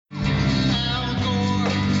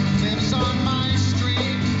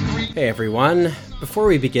Hey everyone, before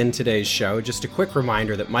we begin today's show, just a quick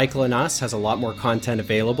reminder that Michael and Us has a lot more content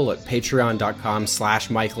available at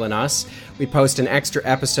patreon.com/michaelandus. We post an extra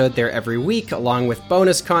episode there every week, along with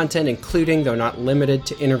bonus content, including, though not limited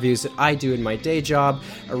to, interviews that I do in my day job,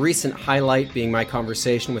 a recent highlight being my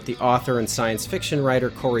conversation with the author and science fiction writer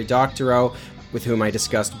Cory Doctorow, with whom I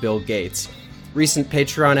discussed Bill Gates. Recent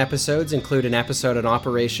Patreon episodes include an episode on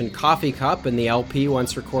Operation Coffee Cup and the LP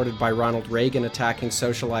once recorded by Ronald Reagan attacking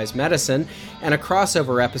socialized medicine, and a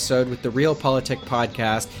crossover episode with the Realpolitik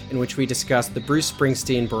podcast in which we discussed the Bruce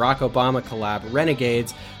Springsteen-Barack Obama collab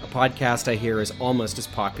Renegades, a podcast I hear is almost as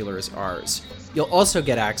popular as ours. You'll also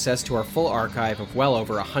get access to our full archive of well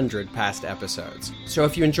over 100 past episodes. So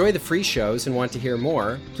if you enjoy the free shows and want to hear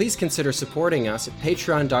more, please consider supporting us at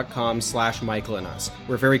patreon.com/michaelandus.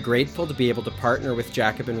 We're very grateful to be able to partner with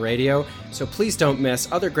Jacobin Radio, so please don't miss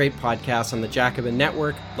other great podcasts on the Jacobin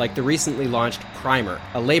Network, like the recently launched Primer,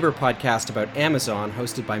 a labor podcast about Amazon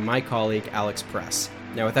hosted by my colleague Alex Press.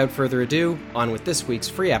 Now without further ado, on with this week's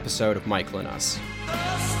free episode of Michael and Us.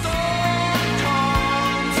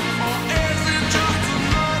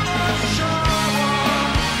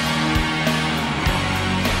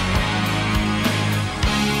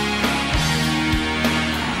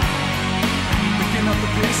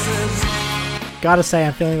 Gotta say,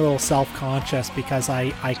 I'm feeling a little self-conscious because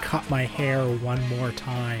I cut my hair one more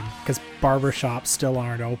time because barbershops still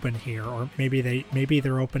aren't open here, or maybe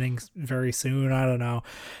they're opening very soon. I don't know,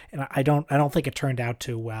 and I don't think it turned out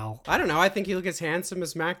too well. I don't know. I think you look as handsome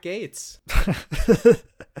as Matt Gaetz.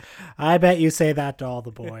 I bet you say that to all the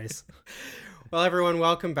boys. Well, everyone,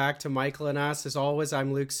 welcome back to Michael and Us. As always,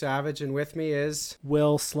 I'm Luke Savage, and with me is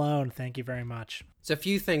Will Sloan. Thank you very much. There's a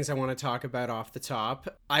few things I want to talk about off the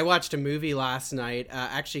top. I watched a movie last night,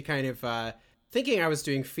 actually kind of thinking I was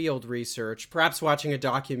doing field research, perhaps watching a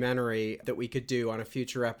documentary that we could do on a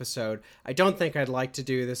future episode. I don't think I'd like to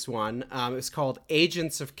do this one. It's called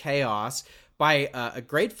Agents of Chaos, by a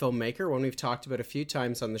great filmmaker, one we've talked about a few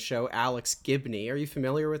times on the show, Alex Gibney. Are you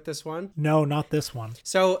familiar with this one? No, not this one.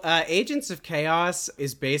 So Agents of Chaos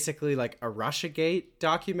is basically like a Russiagate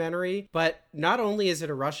documentary, but not only is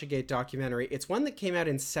it a Russiagate documentary, it's one that came out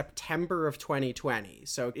in September of 2020.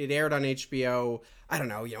 So it aired on HBO, I don't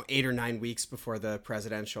know, 8 or 9 weeks before the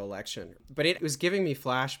presidential election. But it was giving me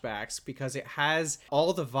flashbacks because it has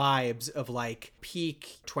all the vibes of like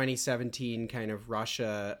peak 2017 kind of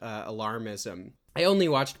Russia alarmism. I only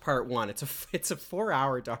watched part one. It's a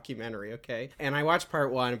 4-hour documentary, okay? And I watched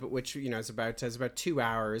part one, but which, is about 2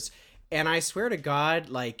 hours. And I swear to God,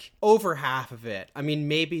 like over half of it, I mean,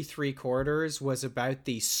 maybe 3/4 was about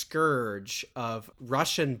the scourge of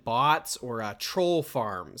Russian bots or troll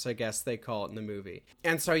farms, I guess they call it in the movie.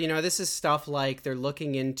 And so, this is stuff like they're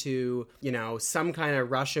looking into, some kind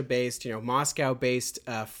of Russia-based, Moscow-based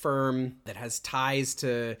firm that has ties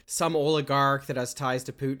to some oligarch that has ties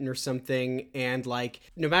to Putin or something. And like,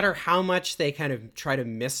 no matter how much they kind of try to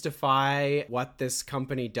mystify what this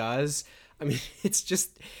company does, I mean, it's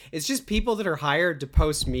just people that are hired to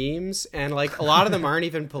post memes, and like a lot of them aren't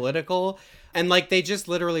even political, and like they just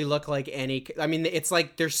literally look like it's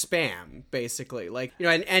like they're spam basically, like,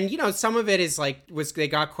 and some of it is like they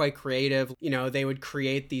got quite creative. They would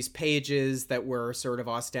create these pages that were sort of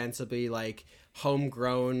ostensibly like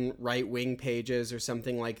homegrown right-wing pages or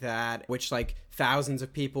something like that, which like thousands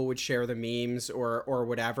of people would share the memes or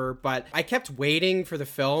whatever. But I kept waiting for the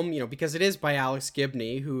film, because it is by Alex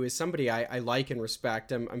Gibney, who is somebody I like and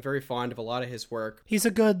respect. I'm very fond of a lot of his work. He's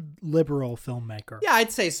a good liberal filmmaker. Yeah,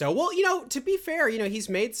 I'd say so. Well, to be fair, he's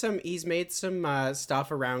made some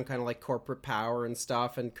stuff around kind of like corporate power and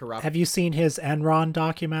stuff and corrupt. Have you seen his Enron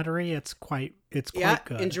documentary? It's quite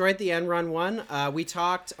good. Enjoyed the Enron one. We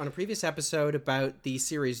talked on a previous episode about the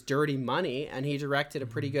series Dirty Money, and he directed a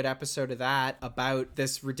pretty good episode of that about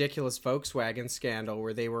this ridiculous Volkswagen scandal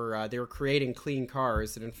where they were creating clean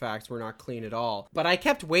cars that in fact were not clean at all. But I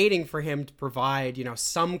kept waiting for him to provide,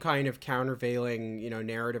 some kind of countervailing,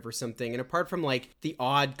 narrative or something. And apart from like the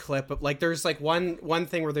odd clip of like, there's like one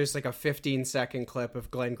thing where there's like a 15-second clip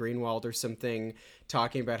of Glenn Greenwald or something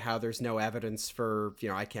talking about how there's no evidence for,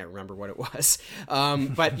 I can't remember what it was.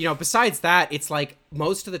 But, besides that, it's like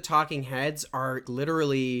most of the talking heads are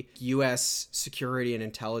literally U.S. security and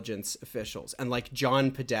intelligence officials and like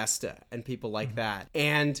John Podesta and people like that.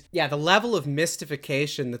 And yeah, the level of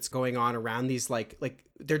mystification that's going on around these like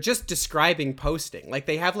they're just describing posting. Like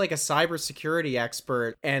they have like a cybersecurity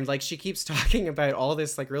expert and like she keeps talking about all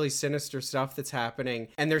this like really sinister stuff that's happening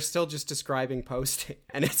and they're still just describing posting.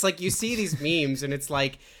 And it's like you see these memes and it's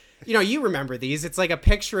like You remember these. It's like a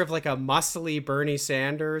picture of like a muscly Bernie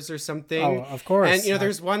Sanders or something. Oh, of course. And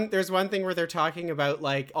there's one thing where they're talking about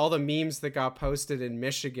like all the memes that got posted in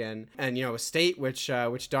Michigan, and a state which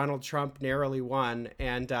Donald Trump narrowly won.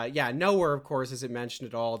 And nowhere, of course, is it mentioned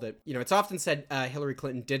at all that it's often said Hillary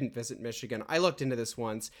Clinton didn't visit Michigan. I looked into this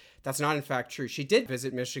once. That's not in fact true. She did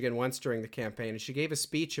visit Michigan once during the campaign, and she gave a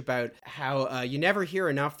speech about how you never hear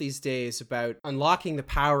enough these days about unlocking the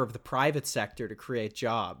power of the private sector to create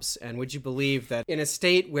jobs. And would you believe that in a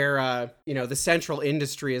state where the central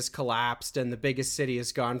industry has collapsed and the biggest city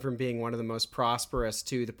has gone from being one of the most prosperous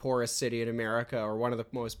to the poorest city in America, or one of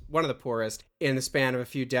the poorest in the span of a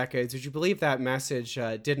few decades, would you believe that message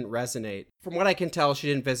didn't resonate? From what I can tell, she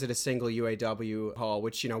didn't visit a single UAW hall,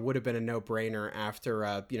 which would have been a no-brainer after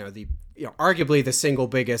arguably the single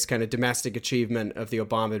biggest kind of domestic achievement of the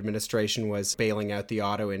Obama administration was bailing out the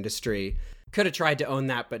auto industry. Could have tried to own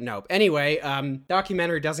that, but nope. Anyway,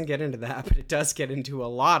 documentary doesn't get into that, but it does get into a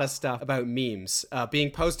lot of stuff about memes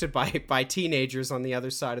being posted by teenagers on the other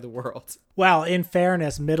side of the world. Well, in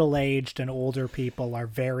fairness, middle-aged and older people are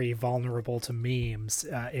very vulnerable to memes.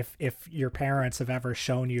 If your parents have ever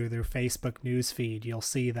shown you their Facebook newsfeed, you'll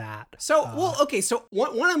see that. So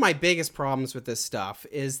one of my biggest problems with this stuff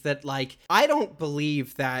is that, like, I don't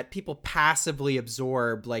believe that people passively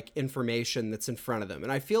absorb, like, information that's in front of them.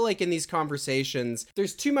 And I feel like in these conversations,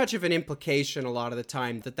 there's too much of an implication a lot of the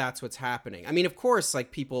time that that's what's happening. I mean, of course,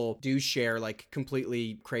 like, people do share, like,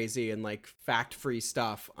 completely crazy and, like, fact-free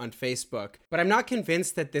stuff on Facebook. But I'm not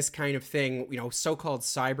convinced that this kind of thing, so-called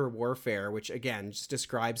cyber warfare, which again just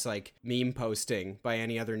describes like meme posting by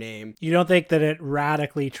any other name. You don't think that it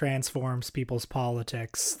radically transforms people's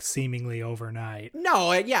politics seemingly overnight?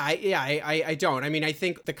 No, I don't. I mean, I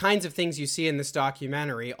think the kinds of things you see in this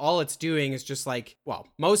documentary, all it's doing is just like, well,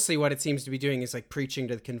 mostly what it seems to be doing is like preaching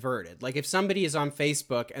to the converted. Like if somebody is on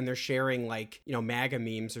Facebook and they're sharing like, MAGA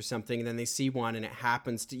memes or something, and then they see one and it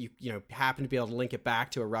happens to, happen to be able to link it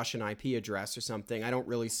back to a Russian IP address or something, I don't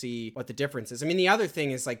really see what the difference is. I mean, the other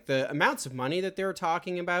thing is like the amounts of money that they were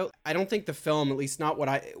talking about. I don't think the film, at least not what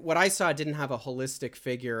I saw, didn't have a holistic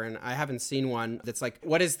figure, and I haven't seen one that's like,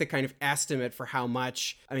 what is the kind of estimate for how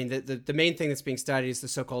much? I mean, the main thing that's being studied is the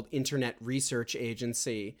so-called Internet Research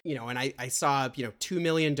Agency, and I saw, $2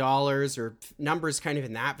 million or numbers kind of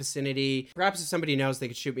in that vicinity. Perhaps if somebody knows, they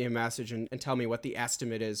could shoot me a message and tell me what the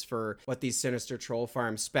estimate is for what these sinister troll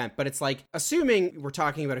farms spent. But it's like, assuming we're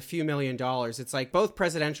talking about a few $1 million, it's like both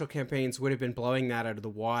presidential campaigns would have been blowing that out of the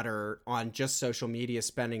water on just social media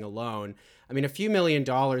spending alone. I mean, a few $1 million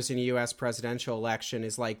in a U.S. presidential election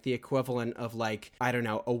is like the equivalent of like, I don't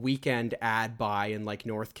know, a weekend ad buy in like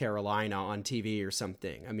North Carolina on TV or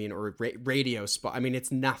something. I mean, or radio spot. I mean,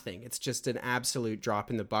 it's nothing. It's just an absolute drop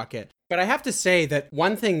in the bucket. But I have to say that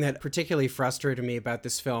one thing that particularly frustrated me about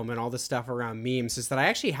this film and all the stuff around memes is that I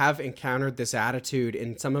actually have encountered this attitude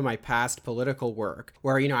in some of my past political work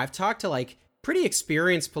where, I've talked to like pretty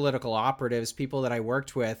experienced political operatives, people that I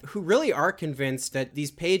worked with, who really are convinced that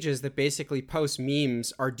these pages that basically post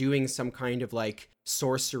memes are doing some kind of like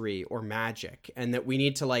sorcery or magic, and that we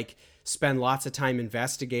need to like spend lots of time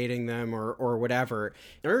investigating them or whatever.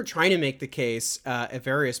 And we're trying to make the case at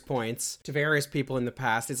various points to various people in the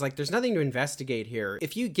past. It's like, there's nothing to investigate here.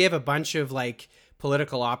 If you give a bunch of like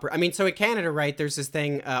political opera. I mean, so in Canada, right, there's this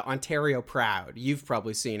thing, Ontario Proud. You've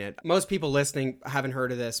probably seen it. Most people listening haven't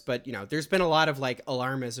heard of this, but, there's been a lot of, like,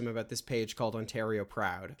 alarmism about this page called Ontario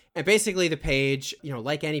Proud. And basically the page,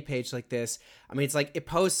 like any page like this, I mean, it's like, it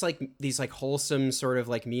posts, like, these, like, wholesome sort of,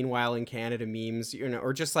 like, meanwhile in Canada memes,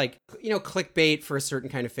 or just, like, clickbait for a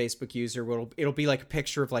certain kind of Facebook user. It'll be, like, a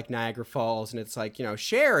picture of, like, Niagara Falls, and it's like,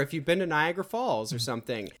 share if you've been to Niagara Falls or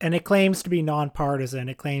something. And it claims to be nonpartisan.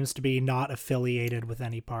 It claims to be not affiliated with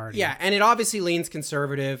any party. Yeah, and it obviously leans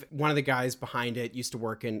conservative. One of the guys behind it used to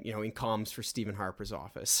work in comms for Stephen Harper's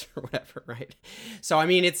office or whatever, right? So, I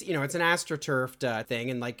mean, it's, it's an astroturfed thing,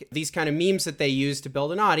 and, like, these kind of memes that they use to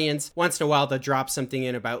build an audience, once in a while they'll drop something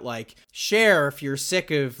in about, like, share if you're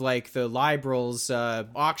sick of, like, the liberals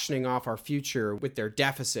auctioning off our future with their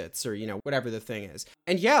deficits, or, whatever the thing is.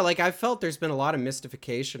 And yeah, like, I've felt there's been a lot of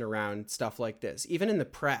mystification around stuff like this, even in the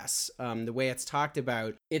press. The way it's talked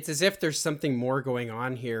about, it's as if there's something more going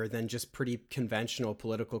on here than just pretty conventional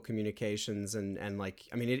political communications, and like,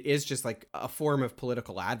 I mean, it is just like a form of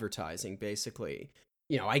political advertising, basically.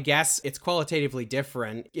 I guess it's qualitatively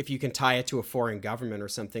different if you can tie it to a foreign government or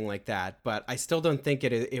something like that. But I still don't think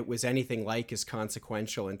it was anything like as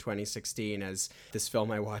consequential in 2016 as this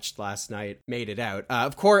film I watched last night made it out.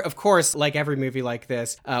 Of course, like every movie like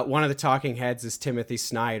this, one of the talking heads is Timothy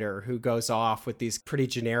Snyder, who goes off with these pretty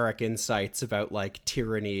generic insights about like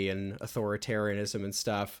tyranny and authoritarianism and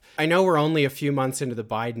stuff. I know we're only a few months into the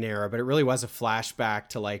Biden era, but it really was a flashback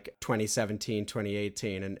to like 2017,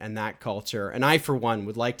 2018 and that culture. And I, for one,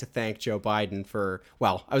 would like to thank Joe Biden for,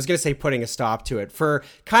 well, I was going to say putting a stop to it, for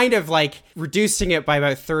kind of like reducing it by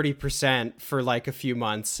about 30% for like a few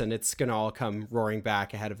months, and it's going to all come roaring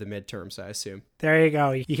back ahead of the midterms, I assume. There you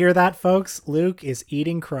go. You hear that, folks? Luke is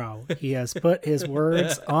eating crow. He has put his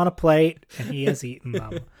words on a plate, and he has eaten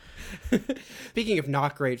them. Speaking of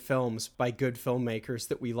not great films by good filmmakers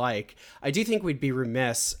that we like, I do think we'd be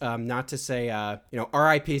remiss not to say,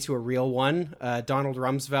 R.I.P. to a real one. Donald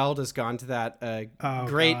Rumsfeld has gone to that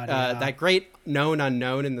that great known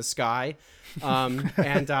unknown in the sky.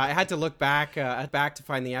 And I had to look back to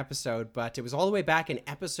find the episode, but it was all the way back in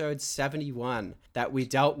episode 71 that we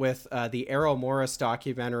dealt with the Errol Morris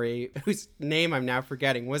documentary, whose name I'm now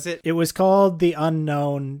forgetting. Was it? It was called The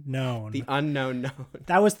Unknown Known. The Unknown Known.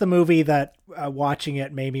 That was the movie that watching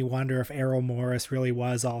it made me wonder if Errol Morris really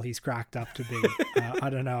was all he's cracked up to be. I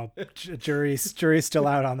don't know. Jury's still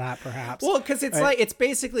out on that, perhaps. Well, because it's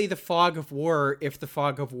basically the Fog of War if the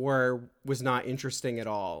Fog of War was not interesting at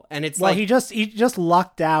all. And it's he just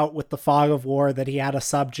lucked out with the Fog of War that he had a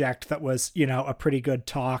subject that was, a pretty good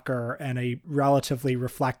talker and a relatively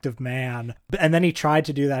reflective man. And then he tried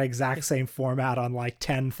to do that exact same format on like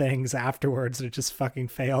 10 things afterwards, and it just fucking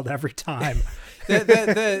failed every time.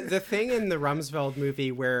 the thing in the Rumsfeld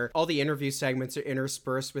movie where all the interview segments are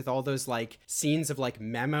interspersed with all those like scenes of like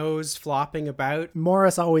memos flopping about.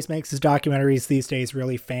 Morris always makes his documentaries these days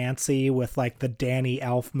really fancy with like the Danny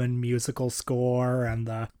Elfman musical score and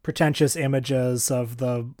the pretentious images of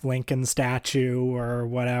the Lincoln statue or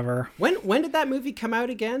whatever. When did that movie come out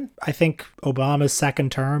again? I think Obama's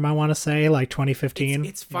second term, I want to say, like 2015.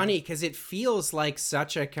 It's funny because it feels like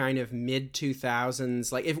such a kind of mid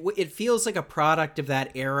 2000s, like it feels like a product of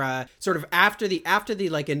that era, sort of after the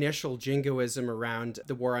like initial jingoism around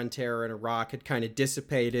the war on terror in Iraq had kind of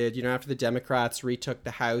dissipated, after the Democrats retook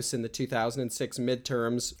the House in the 2006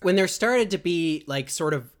 midterms, when there started to be like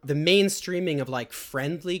sort of the mainstreaming of like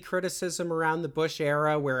friendly criticism around the Bush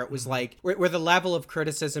era, where it was like where the level of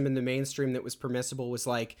criticism in the mainstream that was permissible was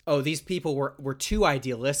like, oh, these people were too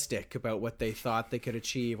idealistic about what they thought they could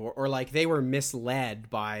achieve, or like they were misled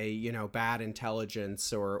by bad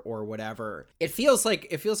intelligence or whatever. It feels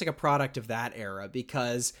like a product of that era,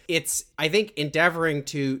 because it's, I think, endeavoring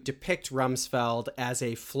to depict Rumsfeld as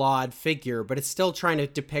a flawed figure, but it's still trying to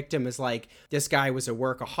depict him as like, this guy was a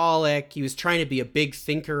workaholic, he was trying to be a big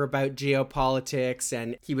thinker about geopolitics,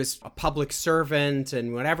 and he was a public servant,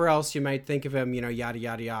 and whatever else you might think of him, yada,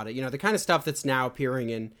 yada, yada. The kind of stuff that's now appearing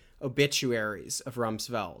in obituaries of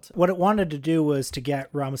Rumsfeld. What it wanted to do was to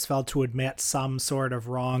get Rumsfeld to admit some sort of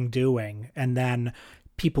wrongdoing, and then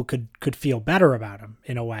people could feel better about him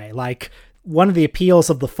in a way. Like, one of the appeals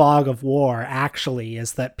of the Fog of War actually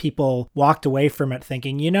is that people walked away from it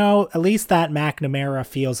thinking, at least that McNamara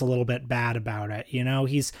feels a little bit bad about it.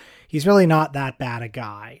 He's really not that bad a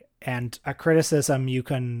guy. And a criticism you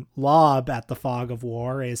can lob at the Fog of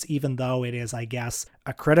War is, even though it is, I guess,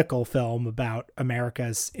 a critical film about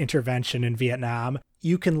America's intervention in Vietnam,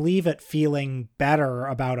 you can leave it feeling better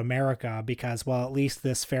about America because, well, at least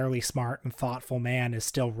this fairly smart and thoughtful man is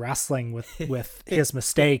still wrestling with his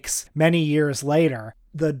mistakes many years later.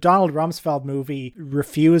 The Donald Rumsfeld movie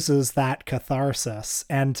refuses that catharsis.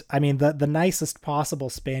 And I mean, the nicest possible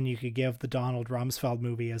spin you could give the Donald Rumsfeld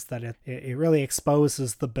movie is that it really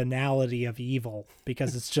exposes the banality of evil,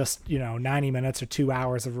 because it's just, 90 minutes or 2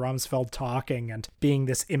 hours of Rumsfeld talking and being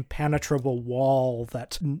this impenetrable wall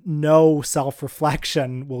that no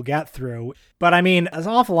self-reflection will get through. But I mean, there's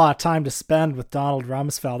an awful lot of time to spend with Donald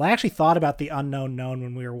Rumsfeld. I actually thought about The Unknown Known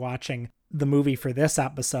when we were watching the movie for this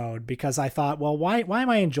episode, because I thought, well, why am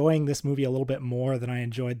I enjoying this movie a little bit more than I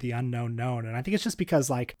enjoyed The Unknown Known? And I think it's just because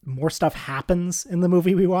like more stuff happens in the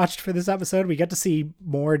movie we watched for this episode. We get to see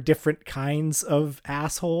more different kinds of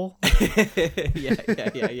asshole.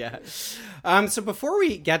 Yeah. So before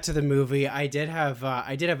we get to the movie, I did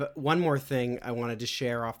have one more thing I wanted to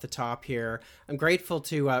share off the top here. I'm grateful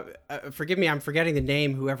to forgive me, I'm forgetting the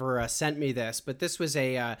name, whoever sent me this, but this was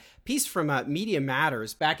a piece from Media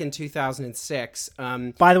Matters back in 2016. 2006.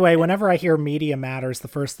 By the way, whenever I hear Media Matters, the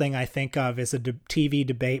first thing I think of is a TV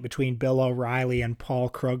debate between Bill O'Reilly and Paul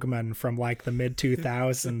Krugman from like the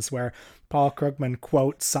mid-2000s, where Paul Krugman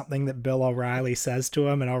quotes something that Bill O'Reilly says to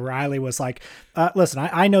him, and O'Reilly was like, listen,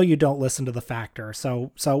 I know you don't listen to The Factor,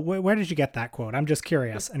 so where did you get that quote? I'm just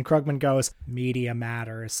curious. And Krugman goes, Media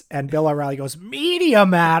Matters. And Bill O'Reilly goes, Media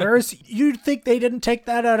Matters? You think they didn't take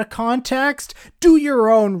that out of context? Do your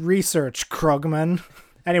own research, Krugman.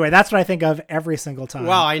 Anyway, that's what I think of every single time.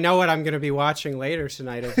 Well, I know what I'm going to be watching later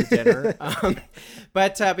tonight over dinner.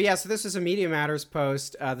 But yeah, so this was a Media Matters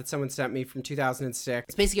post that someone sent me from 2006.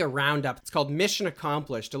 It's basically a roundup. It's called Mission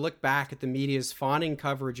Accomplished, to look back at the media's fawning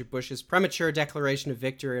coverage of Bush's premature declaration of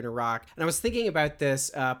victory in Iraq. And I was thinking about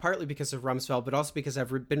this partly because of Rumsfeld, but also because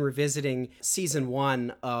I've been revisiting season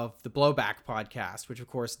 1 of the Blowback podcast, which of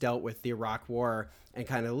course dealt with the Iraq War and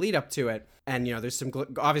kind of lead up to it. And, you know, there's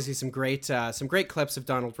obviously some great clips of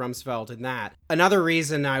Donald Rumsfeld in that. Another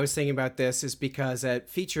reason I was thinking about this is because it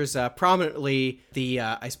features prominently the,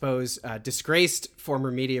 disgraced former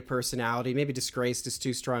media personality. Maybe disgraced is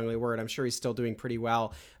too strongly a word. I'm sure he's still doing pretty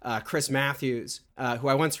well. Chris Matthews, who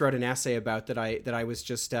I once wrote an essay about that I was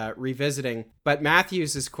just revisiting. But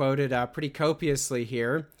Matthews is quoted pretty copiously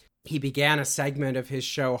here. He began a segment of his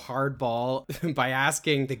show Hardball by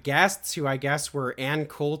asking the guests, who I guess were Ann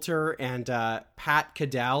Coulter and Pat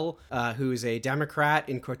Cadell, who's a Democrat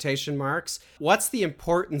in quotation marks, what's the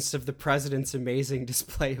importance of the president's amazing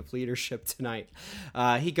display of leadership tonight?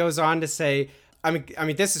 He goes on to say, I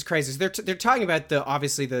mean, this is crazy. So they're talking about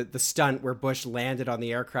the stunt where Bush landed on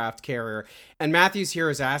the aircraft carrier, and Matthews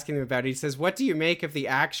here is asking them about it. He says, "What do you make of the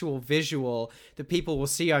actual visual that people will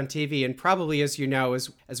see on TV, and probably, as you know,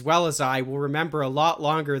 as well as I, will remember a lot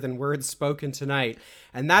longer than words spoken tonight?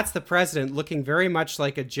 And that's the president looking very much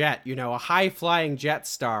like a jet, you know, a high-flying jet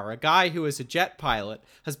star, a guy who is a jet pilot,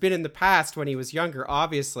 has been in the past when he was younger,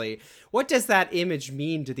 obviously. What does that image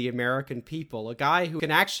mean to the American people? A guy who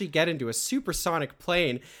can actually get into a supersonic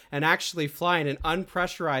plane and actually fly in an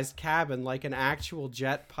unpressurized cabin like an actual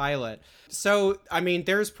jet pilot." So, I mean,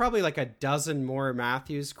 there's probably like a dozen more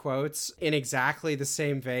Matthews quotes in exactly the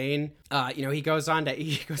same vein. You know, he goes on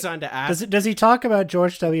to ask. Does he talk about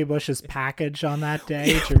George W. Bush's package on that day?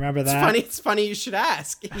 Do you remember that? It's funny you should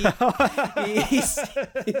ask. He's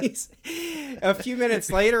a few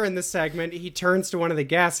minutes later in the segment, he turns to one of the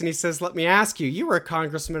guests and he says, "Let me ask you, you were a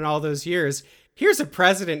congressman all those years. Here's a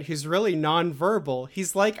president who's really nonverbal.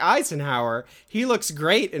 He's like Eisenhower. He looks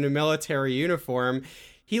great in a military uniform.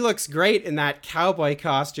 He looks great in that cowboy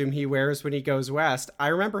costume he wears when he goes west. I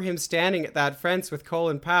remember him standing at that fence with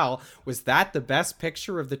Colin Powell. Was that the best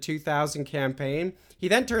picture of the 2000 campaign?" He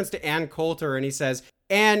then turns to Ann Coulter and he says,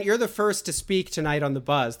 "Ann, you're the first to speak tonight on The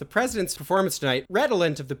Buzz. The president's performance tonight,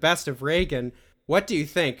 redolent of the best of Reagan. What do you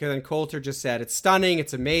think?" And then Coulter just said, "It's stunning.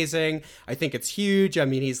 It's amazing. I think it's huge. I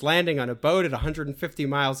mean, he's landing on a boat at 150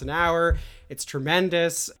 miles an hour. It's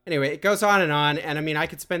tremendous." Anyway, it goes on. And I mean, I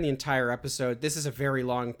could spend the entire episode. This is a very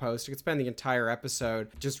long post. I could spend the entire episode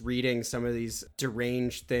just reading some of these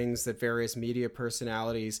deranged things that various media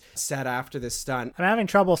personalities said after this stunt. I'm having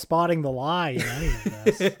trouble spotting the lie in any of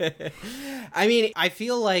this. I mean, I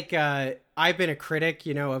feel like I've been a critic,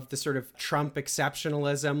 you know, of the sort of Trump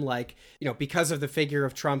exceptionalism, like, you know, because of the figure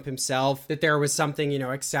of Trump himself, that there was something, you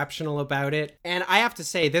know, exceptional about it. And I have to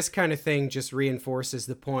say, this kind of thing just reinforces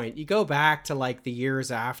the point. You go back to like the years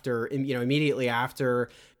after, you know, immediately after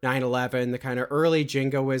 9/11, the kind of early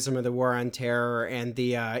jingoism of the war on terror and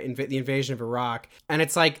the invasion of Iraq. And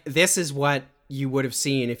it's like, this is what you would have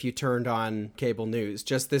seen if you turned on cable news.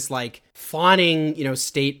 Just this like fawning, you know,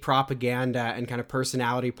 state propaganda and kind of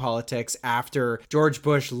personality politics after George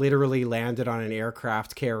Bush literally landed on an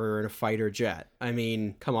aircraft carrier in a fighter jet. I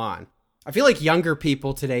mean, come on. I feel like younger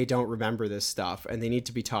people today don't remember this stuff, and they need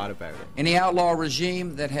to be taught about it. Any outlaw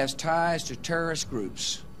regime that has ties to terrorist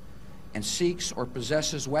groups and seeks or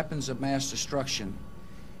possesses weapons of mass destruction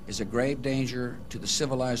is a grave danger to the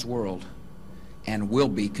civilized world and will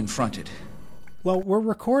be confronted. Well, we're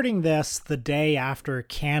recording this the day after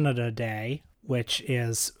Canada Day, which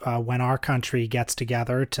is when our country gets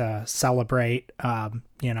together to celebrate,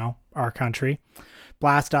 you know, our country.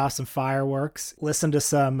 Blast off some fireworks, listen to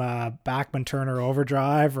some Bachman Turner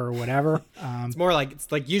Overdrive or whatever. It's more like,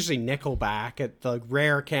 it's like usually Nickelback at the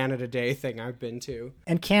rare Canada Day thing I've been to.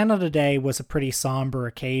 And Canada Day was a pretty somber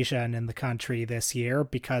occasion in the country this year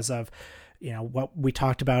because of, you know, what we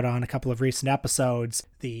talked about on a couple of recent episodes,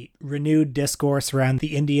 the renewed discourse around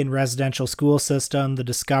the Indian residential school system, the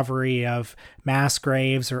discovery of mass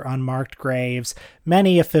graves or unmarked graves.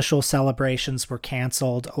 Many official celebrations were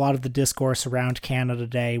canceled. A lot of the discourse around Canada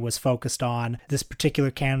Day was focused on this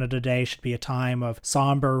particular Canada Day should be a time of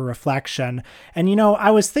somber reflection. And,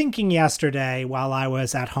 I was thinking yesterday while I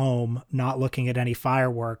was at home, not looking at any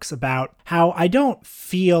fireworks, about how I don't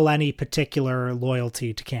feel any particular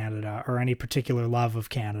loyalty to Canada or any particular love of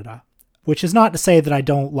Canada. Which is not to say that I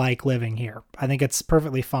don't like living here. I think it's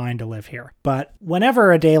perfectly fine to live here. But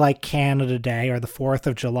whenever a day like Canada Day or the 4th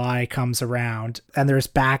of July comes around and there's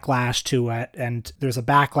backlash to it, and there's a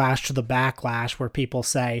backlash to the backlash where people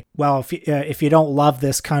say, well, if you don't love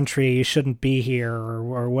this country, you shouldn't be here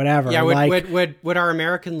or whatever. Yeah, would our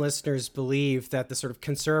American listeners believe that the sort of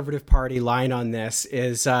Conservative Party line on this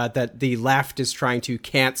is that the left is trying to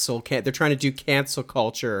they're trying to do cancel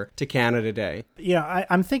culture to Canada Day?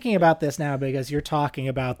 I'm thinking about this now because you're talking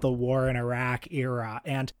about the war in Iraq era.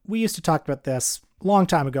 And we used to talk about this a long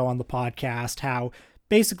time ago on the podcast, how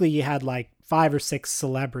basically you had like 5 or 6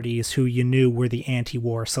 celebrities who you knew were the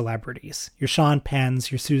anti-war celebrities. Your Sean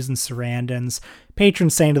Penns, your Susan Sarandons, patron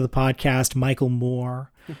saint of the podcast, Michael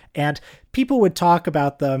Moore. And people would talk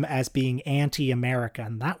about them as being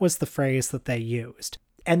anti-American. That was the phrase that they used.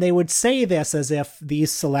 And they would say this as if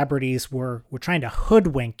these celebrities were trying to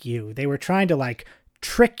hoodwink you. They were trying to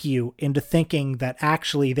trick you into thinking that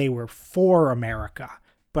actually they were for America.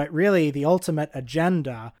 But really, the ultimate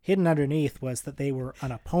agenda hidden underneath was that they were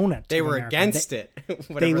an opponent. They were America. against it.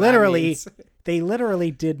 They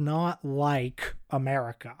literally did not like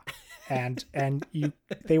America. And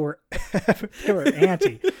they were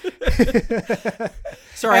anti.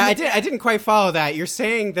 Sorry, I didn't quite follow that. You're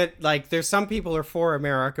saying that there's some people are for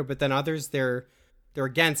America, but then others they're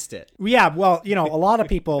against it. Yeah, well, a lot of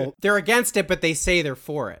people they're against it, but they say they're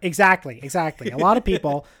for it. Exactly. A lot of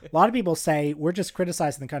people say we're just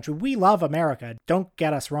criticizing the country. We love America. Don't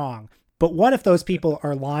get us wrong. But what if those people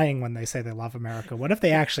are lying when they say they love America? What if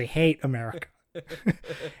they actually hate America?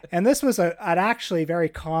 And this was an actually very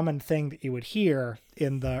common thing that you would hear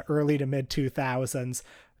in the early to mid 2000s,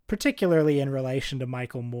 particularly in relation to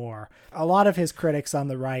Michael Moore. A lot of his critics on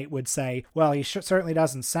the right would say, well, he certainly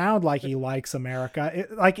doesn't sound like he likes America.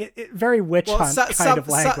 Very witch hunt kind of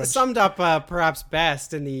language. Summed up perhaps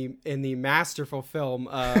best in the masterful film,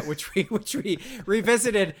 which we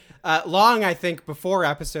revisited long, I think, before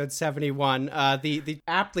episode 71, the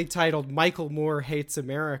aptly titled Michael Moore Hates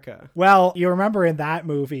America. Well, you remember in that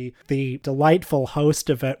movie, the delightful host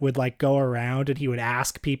of it would go around and he would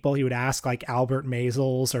ask people, Albert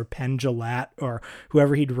Maysles or Penn Jillette or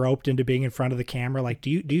whoever he'd roped into being in front of the camera, do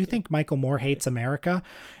you think Michael Moore hates America?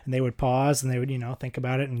 And they would pause and they would, think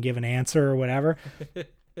about it and give an answer or whatever.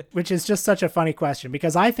 Which is just such a funny question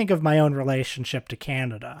because I think of my own relationship to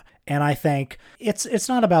Canada and I think it's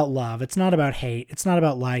not about love. It's not about hate. It's not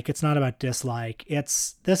about it's not about dislike.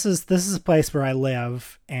 This is a place where I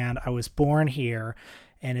live and I was born here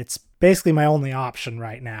and it's basically my only option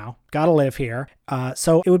right now. Gotta live here.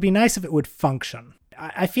 So it would be nice if it would function.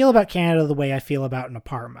 I feel about Canada the way I feel about an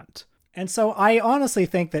apartment. And so I honestly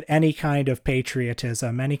think that any kind of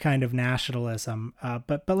patriotism, any kind of nationalism,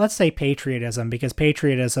 but let's say patriotism, because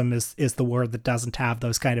patriotism is the word that doesn't have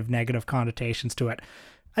those kind of negative connotations to it.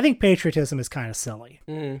 I think patriotism is kind of silly.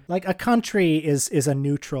 A country is a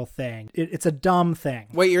neutral thing. It's a dumb thing.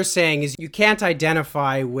 What you're saying is you can't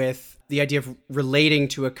identify with the idea of relating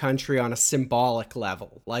to a country on a symbolic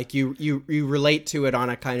level. You relate to it on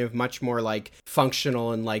a kind of much more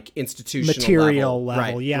functional and institutional material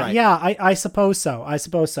level. Right, yeah. Right. Yeah, I suppose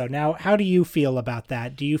so. Now, how do you feel about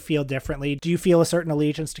that? Do you feel differently? Do you feel a certain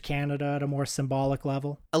allegiance to Canada at a more symbolic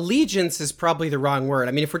level? Allegiance is probably the wrong word.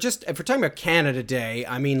 I mean, if we're talking about Canada Day,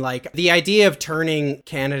 I mean, the idea of turning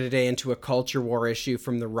Canada Day into a culture war issue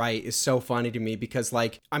from the right is so funny to me because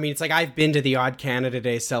I've been to the odd Canada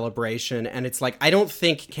Day celebration and it's I don't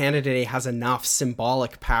think Canada Day has enough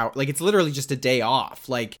symbolic power. It's literally just a day off.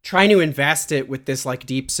 Trying to invest it with this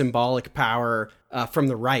deep symbolic power from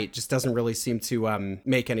the right just doesn't really seem to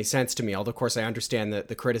make any sense to me. Although, of course, I understand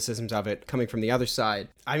the criticisms of it coming from the other side.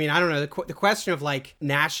 I mean, I don't know, the question of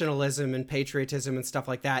nationalism and patriotism and stuff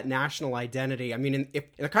like that, national identity. I mean, in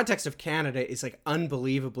the context of Canada, is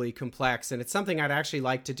unbelievably complex, and it's something I'd actually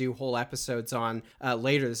like to do whole episodes on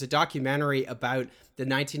later. There's a documentary about the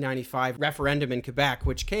 1995 referendum in Quebec,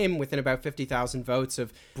 which came within about 50,000 votes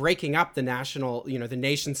of breaking up the national, the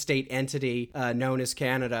nation-state entity known as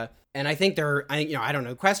Canada. And I think I don't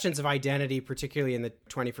know, questions of identity, particularly in the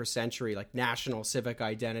 21st century, national civic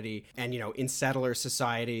identity and, in settler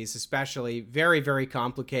societies, especially very, very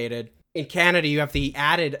complicated. In Canada, you have the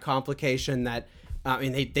added complication that I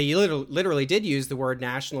mean, they literally did use the word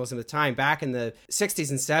nationalism at the time. Back in the 60s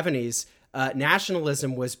and 70s,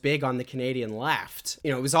 nationalism was big on the Canadian left.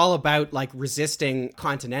 You know, it was all about like resisting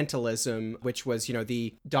continentalism, which was, you know,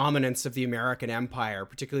 the dominance of the American empire,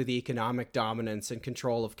 particularly the economic dominance and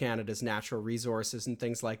control of Canada's natural resources and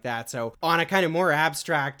things like that. So on a kind of more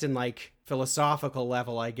abstract and like philosophical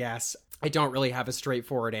level, I guess, I don't really have a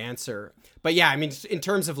straightforward answer. But yeah, I mean, in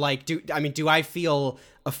terms of like, do I feel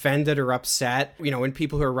offended or upset, you know, when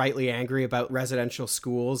people who are rightly angry about residential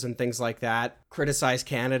schools and things like that criticize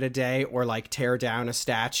Canada Day or like tear down a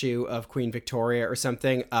statue of Queen Victoria or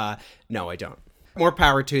something? No, I don't. More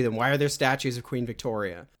power to them. Why are there statues of Queen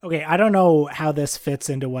Victoria? Okay, I don't know how this fits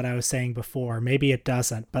into what I was saying before. Maybe it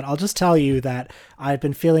doesn't, but I'll just tell you that I've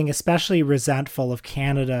been feeling especially resentful of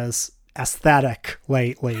Canada's aesthetic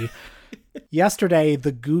lately. Yesterday,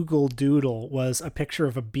 the Google Doodle was a picture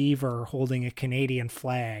of a beaver holding a Canadian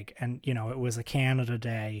flag, and, you know, it was a Canada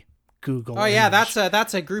Day Google image. Yeah,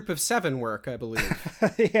 that's a Group of 7 work, I believe.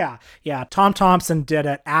 Yeah. Tom Thompson did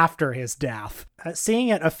it after his death. Seeing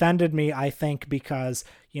it offended me, I think, because,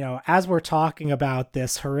 you know, as we're talking about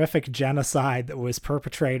this horrific genocide that was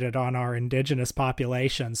perpetrated on our Indigenous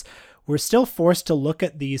populations, we're still forced to look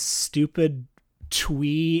at these stupid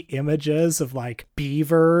twee images of like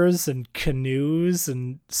beavers and canoes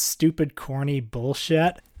and stupid corny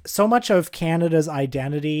bullshit. So much of Canada's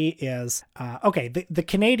identity is the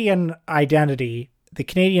Canadian identity, the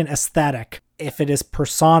Canadian aesthetic, if it is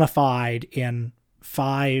personified in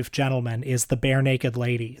 5 gentlemen, is the bare naked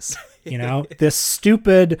ladies. You know, this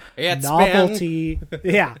stupid novelty,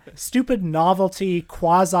 stupid novelty,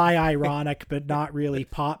 quasi-ironic, but not really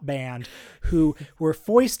pop band who were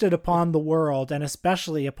foisted upon the world and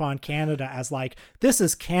especially upon Canada as like, this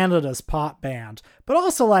is Canada's pop band, but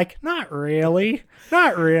also like, not really,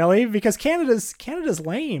 because Canada's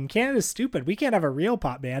lame. Canada's stupid. We can't have a real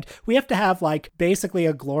pop band. We have to have like basically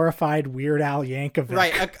a glorified Weird Al Yankovic.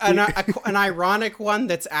 Right. An ironic one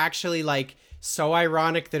that's actually like, so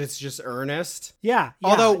ironic that it's just earnest. Yeah.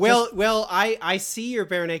 Although, Will, I see your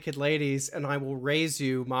bare naked ladies, and I will raise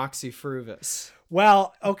you Moxie Fruvis.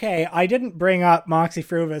 Well, okay, I didn't bring up Moxie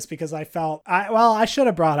Fruvis because I felt, I should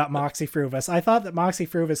have brought up Moxie Fruvis. I thought that Moxie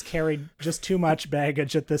Fruvis carried just too much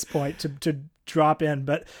baggage at this point to drop in,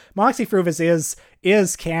 but Moxie Fruvis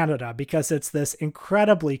is Canada because it's this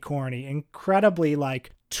incredibly corny, incredibly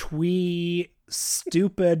like twee,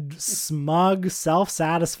 stupid, smug,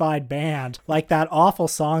 self-satisfied band, like that awful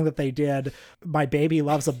song that they did, My Baby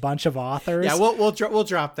Loves a Bunch of Authors. Yeah, we'll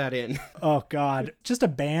drop that in. Oh god, just a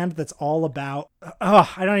band that's all about,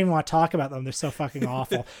 I don't even want to talk about them. They're so fucking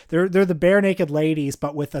awful. They're the bare naked ladies,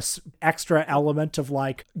 but with a extra element of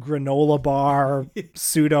like granola bar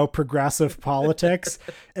pseudo progressive politics,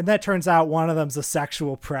 and that turns out one of them's a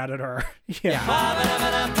sexual predator.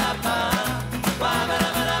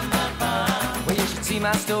 See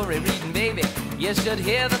my story reading, baby. You should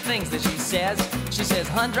hear the things that she says. She says,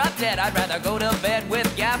 "Hun, drop dead. I'd rather go to bed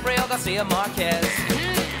with Gabriel Garcia Marquez.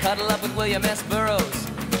 Cuddle up with William S. Burroughs.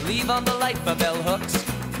 Leave on the light for bell hooks.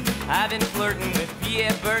 I've been flirting with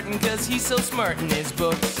Pierre Burton cause he's so smart in his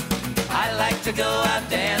books. I like to go out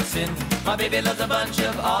dancing. My baby loves a bunch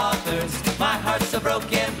of authors. My heart's so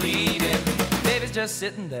broke and bleeding. Baby's just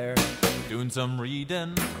sitting there doing some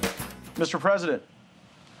reading." Mr. President.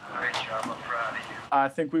 Great job. I'm proud of you. I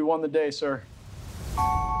think we won the day, sir.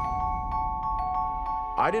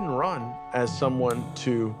 I didn't run as someone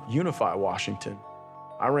to unify Washington.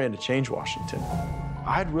 I ran to change Washington.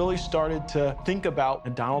 I had really started to think about a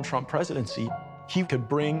Donald Trump presidency. He could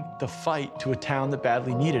bring the fight to a town that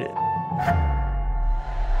badly needed it.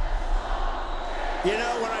 You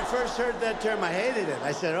know, when I first heard that term, I hated it.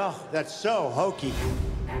 I said, oh, that's so hokey.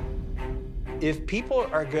 If people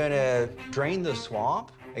are gonna drain the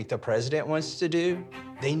swamp, like the president wants to do,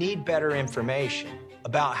 they need better information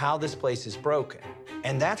about how this place is broken.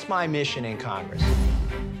 And that's my mission in Congress.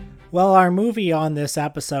 Well, our movie on this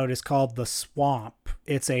episode is called The Swamp.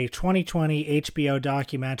 It's a 2020 HBO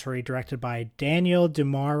documentary directed by Daniel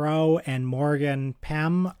DeMauro and Morgan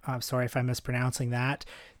Pem. I'm sorry if I'm mispronouncing that.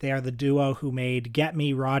 They are the duo who made Get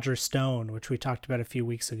Me Roger Stone, which we talked about a few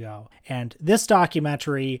weeks ago. And this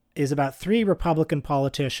documentary is about 3 Republican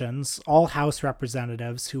politicians, all House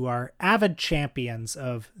representatives, who are avid champions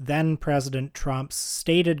of then President Trump's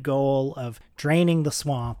stated goal of draining the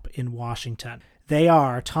swamp in Washington. They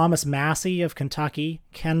are Thomas Massie of Kentucky,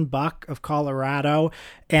 Ken Buck of Colorado,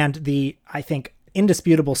 and the, I think,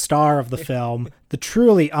 indisputable star of the film, the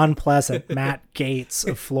truly unpleasant Matt Gaetz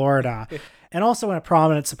of Florida. And also in a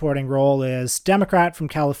prominent supporting role is Democrat from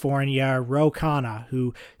California, Ro Khanna,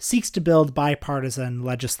 who seeks to build bipartisan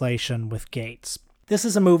legislation with Gaetz. This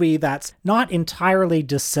is a movie that's not entirely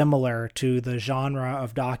dissimilar to the genre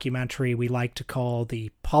of documentary we like to call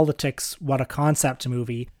the politics what a concept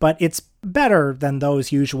movie, but it's better than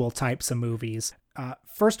those usual types of movies.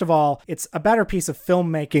 First of all, it's a better piece of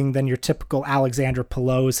filmmaking than your typical Alexandra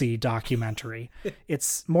Pelosi documentary.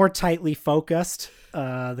 It's more tightly focused.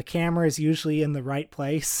 The camera is usually in the right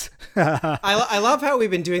place. I love how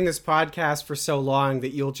we've been doing this podcast for so long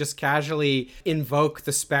that you'll just casually invoke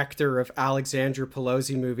the specter of Alexandra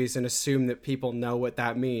Pelosi movies and assume that people know what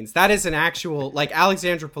that means. That is an actual, like,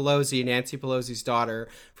 Alexandra Pelosi, Nancy Pelosi's daughter,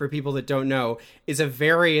 for people that don't know, is a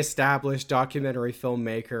very established documentary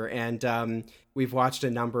filmmaker, and we've watched a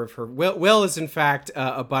number of her. Will is, in fact,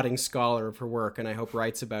 a budding scholar of her work, and I hope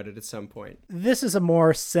writes about it at some point. This is a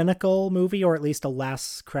more cynical movie, or at least a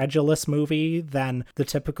less credulous movie than the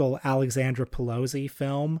typical Alexandra Pelosi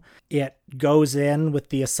film. It goes in with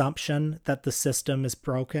the assumption that the system is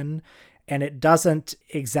broken, and it doesn't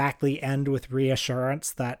exactly end with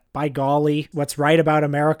reassurance that, by golly, what's right about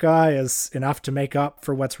America is enough to make up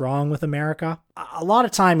for what's wrong with America. A lot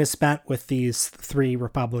of time is spent with these three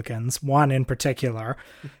Republicans, one in particular,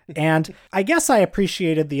 and I guess I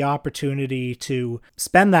appreciated the opportunity to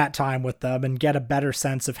spend that time with them and get a better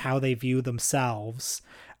sense of how they view themselves.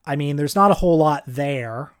 I mean, there's not a whole lot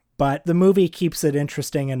there, but the movie keeps it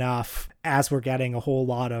interesting enough as we're getting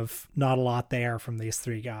not a lot there from these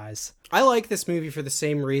three guys. I like this movie for the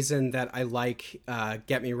same reason that I like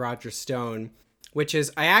Get Me Roger Stone, which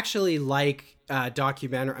is I actually like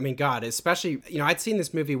documentary. I mean, God, especially, I'd seen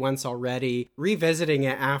this movie once already, revisiting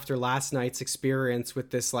it after last night's experience with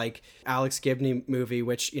this, like, Alex Gibney movie,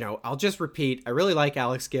 which, I'll just repeat, I really like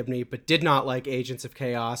Alex Gibney, but did not like Agents of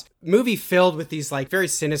Chaos. Movie filled with these, like, very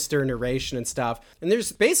sinister narration and stuff. And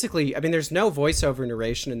there's basically, there's no voiceover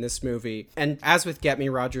narration in this movie. And as with Get Me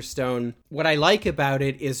Roger Stone, what I like about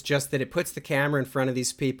it is just that it puts the camera in front of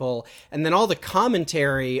these people, and then all the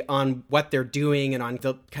commentary on what they're doing and on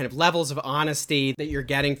the kind of levels of honesty that you're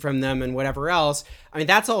getting from them and whatever else.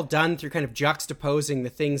 That's all done through kind of juxtaposing the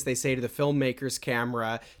things they say to the filmmaker's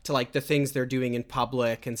camera to, like, the things they're doing in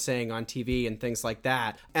public and saying on TV and things like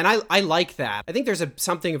that. And I like that. I think there's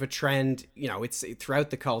something of a trend, it's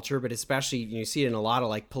throughout the culture, but especially you see it in a lot of,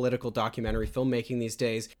 like, political documentary filmmaking these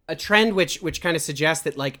days. A trend which kind of suggests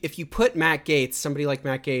that, like, if you put somebody like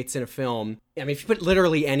Matt Gaetz in a film, if you put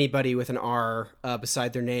literally anybody with an R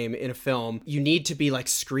beside their name in a film, you need to be, like,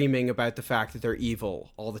 screaming about the fact that they're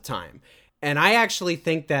evil all the time. And I actually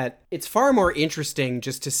think that it's far more interesting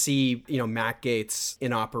just to see, Matt Gaetz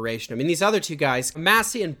in operation. These other two guys,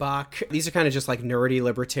 Massey and Buck, these are kind of just like nerdy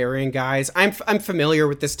libertarian guys. I'm familiar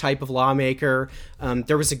with this type of lawmaker.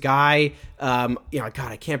 There was a guy, God,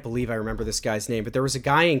 I can't believe I remember this guy's name, but there was a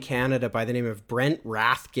guy in Canada by the name of Brent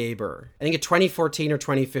Rathgeber. I think in 2014 or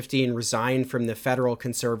 2015 resigned from the federal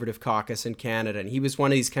Conservative caucus in Canada. And he was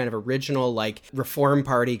one of these kind of original, like, Reform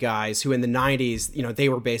Party guys who in the 90s, they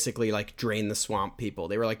were basically like drain the swamp people.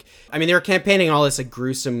 They were like, they were campaigning all this, like,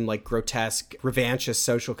 gruesome, like, grotesque, revanchist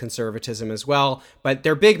social conservatism as well. But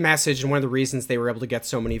their big message, and one of the reasons they were able to get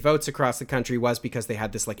so many votes across the country, was because they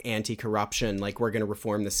had this, like, anti-corruption, like, we're going to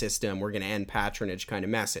reform the system, we're going to end patronage kind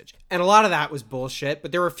of message. And a lot of that was bullshit,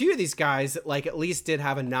 but there were a few of these guys that, like, at least did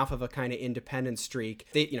have enough of a kind of independent streak.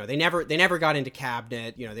 They never got into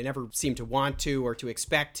cabinet, they never seemed to want to or to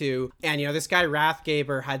expect to. And, this guy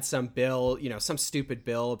Rathgeber had some bill, some stupid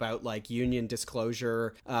bill about, like, union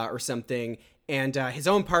disclosure or something. And his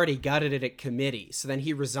own party gutted it at committee. So then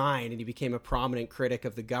he resigned and he became a prominent critic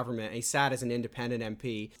of the government. And he sat as an independent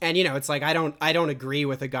MP. And, it's like, I don't agree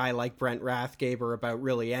with a guy like Brent Rathgeber about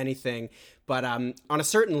really anything. But on a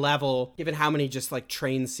certain level, given how many just, like,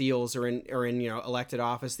 trained SEALs are in elected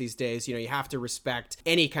office these days, you have to respect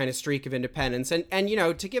any kind of streak of independence. And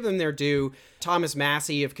to give them their due, Thomas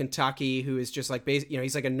Massey of Kentucky, who is just like,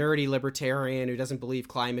 he's like a nerdy libertarian who doesn't believe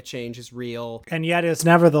climate change is real, and yet is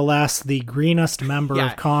nevertheless the greenest member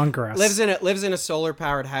of Congress. Lives in a solar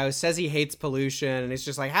powered house. Says he hates pollution, and it's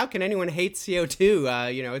just like, how can anyone hate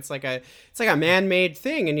CO2? It's like a man made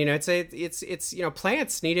thing, and it's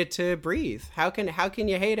plants needed to breathe. How can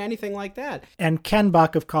you hate anything like that? And Ken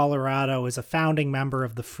Buck of Colorado is a founding member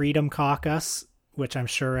of the Freedom Caucus, which I'm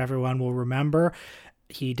sure everyone will remember.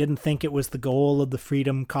 He didn't think it was the goal of the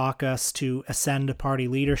Freedom Caucus to ascend to party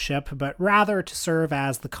leadership, but rather to serve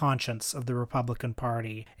as the conscience of the Republican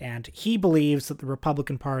Party. And he believes that the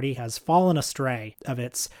Republican Party has fallen astray of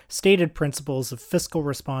its stated principles of fiscal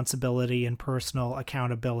responsibility and personal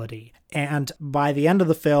accountability. And by the end of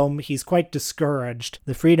the film, he's quite discouraged.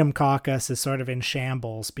 The Freedom Caucus is sort of in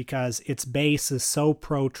shambles because its base is so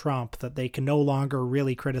pro-Trump that they can no longer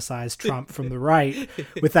really criticize Trump from the right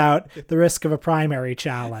without the risk of a primary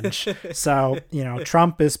challenge. So,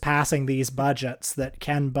 Trump is passing these budgets that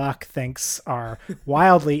Ken Buck thinks are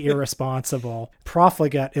wildly irresponsible,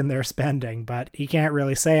 profligate in their spending, but he can't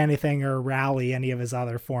really say anything or rally any of his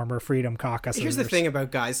other former Freedom Caucus. Here's the thing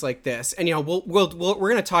about guys like this, and we're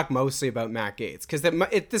going to talk mostly about Matt Gaetz, because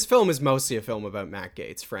this film is mostly a film about Matt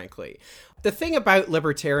Gaetz, frankly. The thing about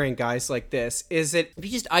libertarian guys like this is that if you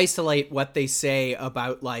just isolate what they say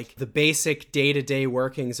about like the basic day-to-day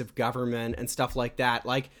workings of government and stuff like that,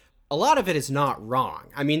 like a lot of it is not wrong.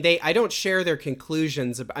 I mean, I don't share their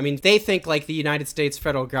conclusions. They think like the United States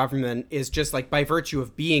federal government is just like, by virtue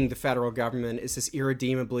of being the federal government, is this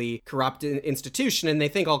irredeemably corrupt institution. And they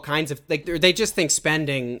think all kinds of, like, they just think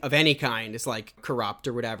spending of any kind is like corrupt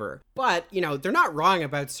or whatever. But, they're not wrong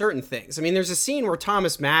about certain things. I mean, there's a scene where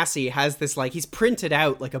Thomas Massey has this, like, he's printed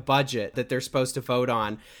out like a budget that they're supposed to vote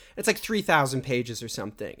on. It's like 3,000 pages or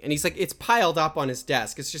something. And he's like, it's piled up on his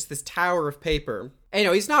desk. It's just this tower of paper. And,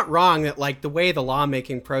 he's not wrong that, like, the way the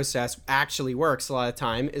lawmaking process actually works a lot of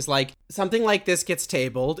time is, like, something like this gets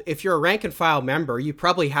tabled. If you're a rank and file member, you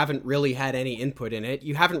probably haven't really had any input in it.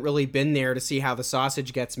 You haven't really been there to see how the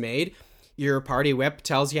sausage gets made. Your party whip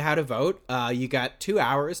tells you how to vote. You got 2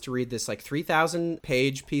 hours to read this, like, 3,000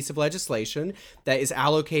 page piece of legislation that is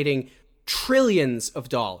allocating trillions of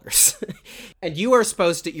dollars. And you are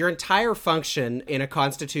supposed to, your entire function in a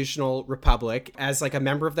constitutional republic as like a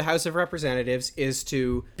member of the House of Representatives is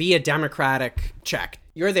to be a democratic check.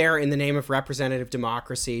 You're there in the name of representative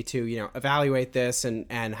democracy to, evaluate this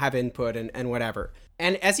and have input and whatever.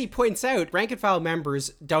 And as he points out, rank and file members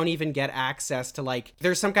don't even get access to, like,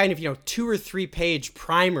 there's some kind of, 2 or 3 page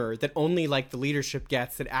primer that only like the leadership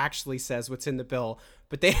gets that actually says what's in the bill.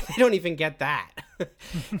 But they don't even get that.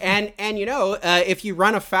 and if you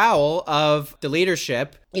run afoul of the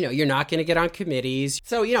leadership, you're not going to get on committees.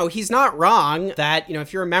 So, he's not wrong that,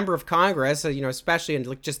 if you're a member of Congress, especially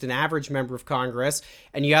like just an average member of Congress,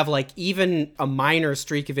 and you have like even a minor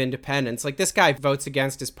streak of independence, like this guy votes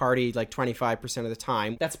against his party like 25% of the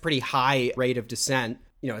time. That's a pretty high rate of dissent.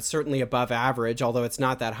 It's certainly above average, although it's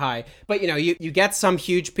not that high. But, you get some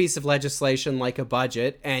huge piece of legislation like a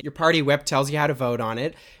budget, and your party whip tells you how to vote on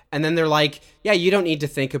it. And then they're like, yeah, you don't need to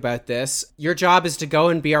think about this. Your job is to go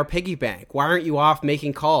and be our piggy bank. Why aren't you off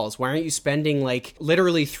making calls? Why aren't you spending like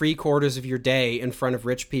literally 3/4 of your day in front of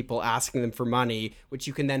rich people asking them for money, which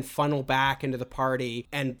you can then funnel back into the party?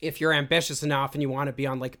 And if you're ambitious enough and you want to be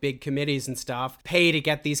on like big committees and stuff, pay to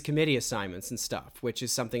get these committee assignments and stuff, which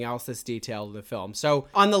is something else that's detailed in the film. So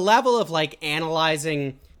on the level of like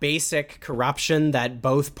analyzing basic corruption that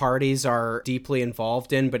both parties are deeply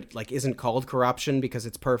involved in, but like isn't called corruption because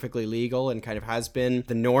it's perfectly legal and kind of has been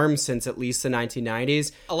the norm since at least the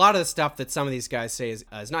 1990s. A lot of the stuff that some of these guys say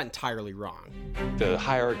is not entirely wrong. The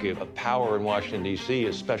hierarchy of power in Washington, D.C.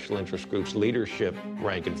 is special interest groups, leadership,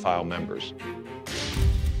 rank and file members.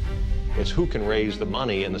 It's who can raise the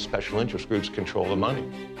money, and the special interest groups control the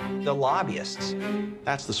money. The lobbyists.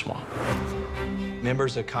 That's the swamp.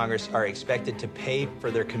 Members of Congress are expected to pay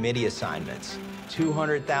for their committee assignments.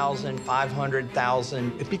 $200,000,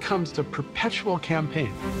 $500,000. It becomes a perpetual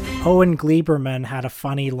campaign. Owen Gleiberman had a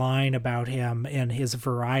funny line about him in his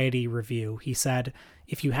Variety review. He said,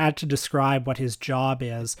 if you had to describe what his job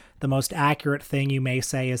is, the most accurate thing you may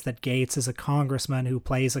say is that Gaetz is a congressman who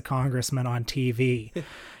plays a congressman on TV.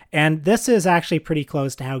 And this is actually pretty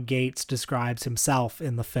close to how Gaetz describes himself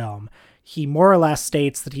in the film. He more or less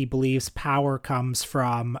states that he believes power comes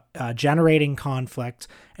from generating conflict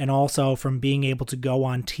and also from being able to go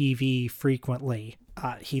on TV frequently.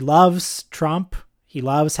 He loves Trump. He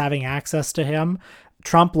loves having access to him.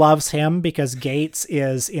 Trump loves him because Gaetz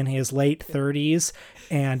is in his late 30s.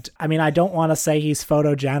 And I mean, I don't want to say he's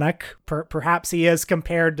photogenic. Perhaps he is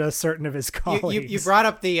compared to certain of his colleagues. You brought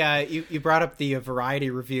up the Variety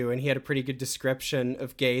review, and he had a pretty good description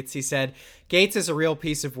of Gaetz. He said, Gaetz is a real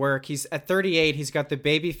piece of work. He's at 38. He's got the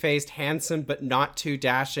baby-faced, handsome but not too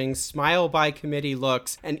dashing, smile by committee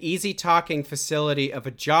looks, and easy talking facility of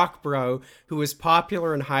a jock bro who was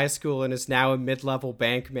popular in high school and is now a mid-level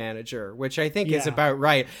bank manager, which I think is about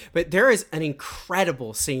right. But there is an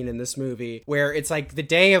incredible scene in this movie where it's like the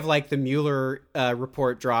day of like the Mueller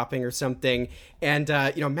report dropping or something. And,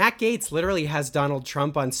 Matt Gaetz literally has Donald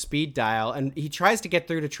Trump on speed dial, and he tries to get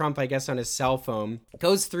through to Trump, I guess, on his cell phone,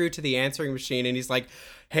 goes through to the answering machine, and he's like,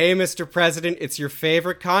 "Hey, Mr. President, it's your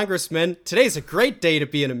favorite congressman. Today's a great day to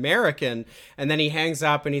be an American." And then he hangs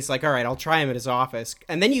up and he's like, "All right, I'll try him at his office."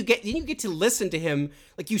 And then you get to listen to him,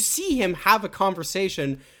 like you see him have a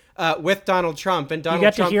conversation with Donald Trump, and Donald you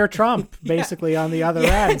get Trump, to hear Trump basically on the other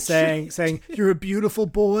end saying, "You're a beautiful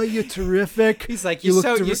boy. You're terrific." He's like,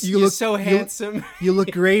 "You're so handsome. You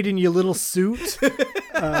look great in your little suit.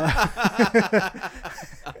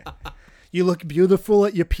 You look beautiful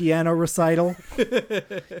at your piano recital.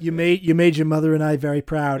 You made your mother and I very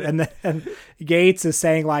proud." And then Gaetz is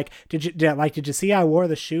saying, like, "Did you see I wore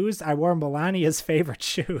the shoes? I wore Melania's favorite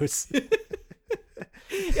shoes."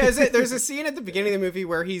 Yeah, there's a scene at the beginning of the movie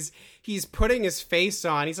where he's putting his face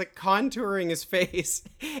on. He's like contouring his face,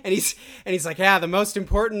 and he's like, "Yeah, the most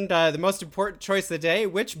important choice of the day.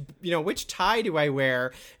 Which tie do I wear?"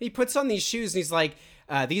 And he puts on these shoes, and he's like,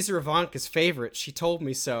 "These are Ivanka's favorites. She told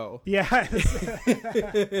me so." Yeah.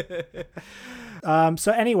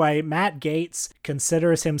 So anyway, Matt Gaetz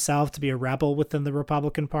considers himself to be a rebel within the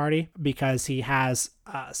Republican Party because he has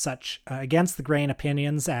such against the grain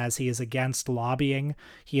opinions, as he is against lobbying.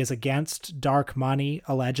 He is against dark money,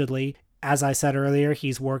 allegedly. As I said earlier,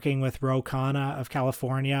 he's working with Ro Khanna of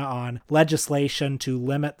California on legislation to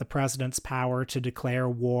limit the president's power to declare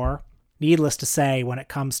war. Needless to say, when it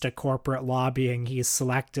comes to corporate lobbying, he's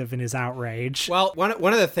selective in his outrage. Well, one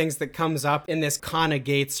of the things that comes up in this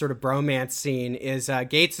Khanna-Gaetz sort of bromance scene is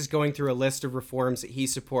Gaetz is going through a list of reforms that he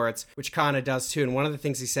supports, which Khanna does too. And one of the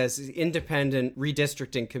things he says is independent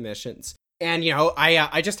redistricting commissions. And,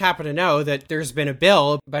 I just happen to know that there's been a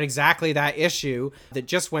bill about exactly that issue that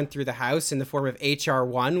just went through the House in the form of H.R.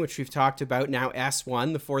 1, which we've talked about, now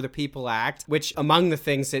S1, the For the People Act, which among the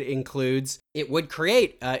things it includes, it would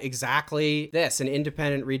create exactly this, an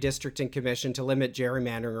independent redistricting commission to limit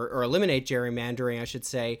gerrymandering or eliminate gerrymandering, I should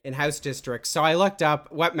say, in House districts. So I looked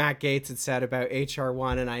up what Matt Gaetz had said about H.R.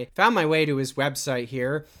 1, and I found my way to his website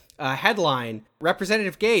here. Headline,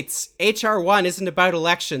 Representative Gaetz, H.R. 1 isn't about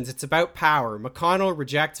elections, it's about power. McConnell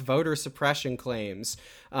rejects voter suppression claims.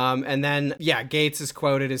 And then, Gaetz is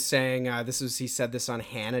quoted as saying, he said this on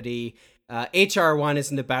Hannity, H.R. 1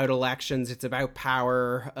 isn't about elections, it's about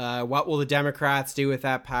power. What will the Democrats do with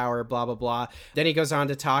that power? Blah, blah, blah. Then he goes on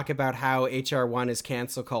to talk about how H.R. 1 is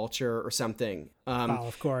cancel culture or something.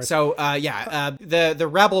 Of course. So, the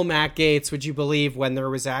rebel Matt Gaetz, would you believe, when there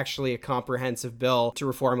was actually a comprehensive bill to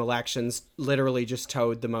reform elections, literally just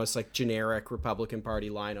towed the most generic Republican Party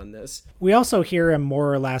line on this. We also hear him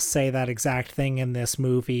more or less say that exact thing in this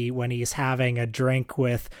movie when he's having a drink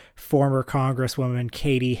with former Congresswoman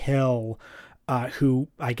Katie Hill, who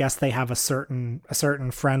I guess they have a certain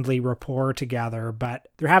friendly rapport together, but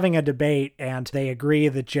they're having a debate and they agree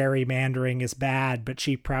that gerrymandering is bad, but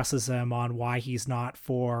she presses him on why he's not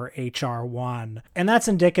for H.R. 1. And that's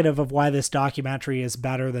indicative of why this documentary is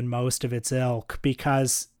better than most of its ilk,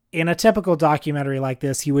 because in a typical documentary like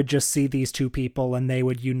this, you would just see these two people and they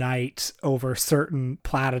would unite over certain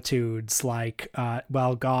platitudes like,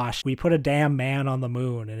 well, gosh, we put a damn man on the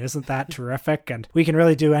moon, and isn't that terrific? And we can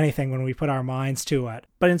really do anything when we put our minds to it.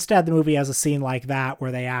 But instead, the movie has a scene like that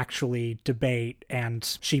where they actually debate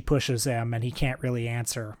and she pushes him and he can't really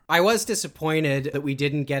answer. I was disappointed that we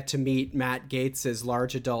didn't get to meet Matt Gaetz's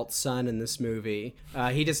large adult son in this movie.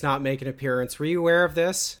 He does not make an appearance. Were you aware of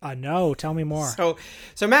this? No, tell me more. So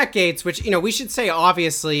Matt Gaetz, which, we should say,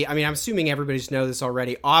 obviously, I'm assuming everybody's know this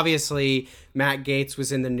already. Obviously, Matt Gaetz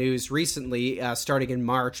was in the news recently, starting in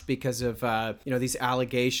March, because of, these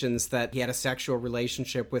allegations that he had a sexual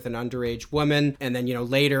relationship with an underage woman. And then,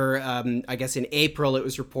 later, I guess in April, it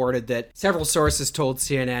was reported that several sources told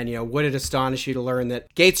CNN, would it astonish you to learn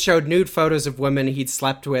that Gaetz showed nude photos of women he'd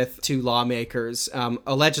slept with to lawmakers,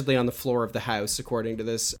 allegedly on the floor of the House, according to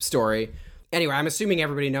this story. Anyway, I'm assuming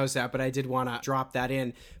everybody knows that, but I did want to drop that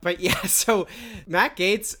in. But yeah, so Matt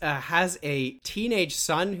Gaetz has a teenage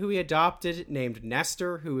son who he adopted named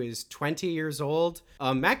Nestor, who is 20 years old.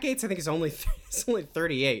 Matt Gaetz, I think, is only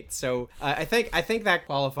 38. So I think that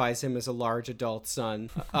qualifies him as a large adult son.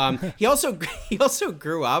 He also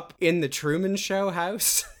grew up in the Truman Show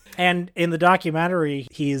house. And in the documentary,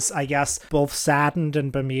 he's, I guess, both saddened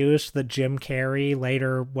and bemused that Jim Carrey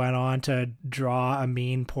later went on to draw a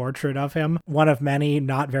mean portrait of him. One of many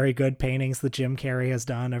not very good paintings that Jim Carrey has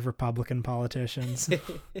done of Republican politicians.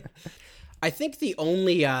 I think the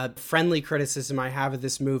only friendly criticism I have of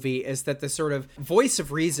this movie is that the sort of voice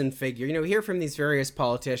of reason figure, you know, we hear from these various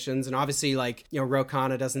politicians, and obviously, like, you know, Ro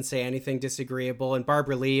Khanna doesn't say anything disagreeable, and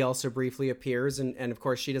Barbara Lee also briefly appears, and of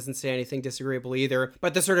course she doesn't say anything disagreeable either.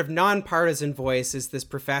 But the sort of nonpartisan voice is this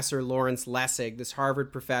Professor Lawrence Lessig, this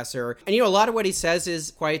Harvard professor. And, you know, a lot of what he says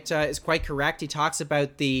is quite correct. He talks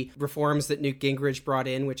about the reforms that Newt Gingrich brought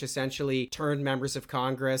in, which essentially turned members of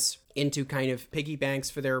Congress into kind of piggy banks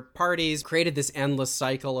for their parties, created this endless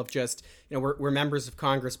cycle of just, you know, where members of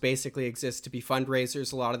Congress basically exist to be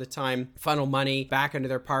fundraisers a lot of the time, funnel money back into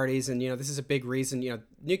their parties. And, you know, this is a big reason, you know,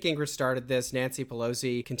 Newt Gingrich started this, Nancy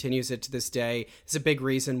Pelosi continues it to this day. It's a big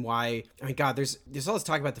reason why, I mean, God, there's all this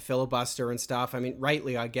talk about the filibuster and stuff. I mean,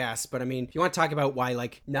 rightly, I guess, but I mean, if you want to talk about why,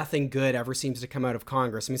 like, nothing good ever seems to come out of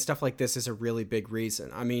Congress, I mean, stuff like this is a really big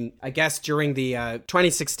reason. I mean, I guess during the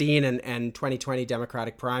 2016 and 2020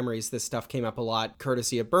 Democratic primaries, this stuff came up a lot,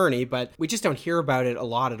 courtesy of Bernie, but we just don't hear about it a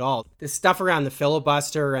lot at all. This stuff around the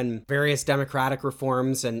filibuster and various Democratic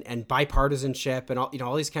reforms and bipartisanship and all, you know,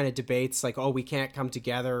 all these kind of debates, like, oh, we can't come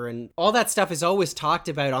together, and all that stuff is always talked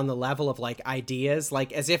about on the level of, like, ideas,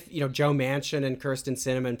 like as if, you know, Joe Manchin and Kyrsten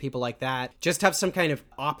Sinema and people like that just have some kind of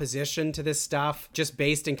opposition to this stuff, just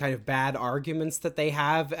based in kind of bad arguments that they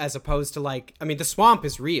have, as opposed to, like, I mean, the swamp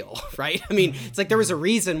is real, right? I mean, it's like there was a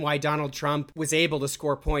reason why Donald Trump was able to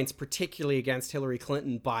score points, particularly against Hillary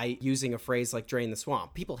Clinton, by using a phrase like drain the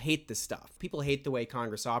swamp. People hate this stuff. People hate the way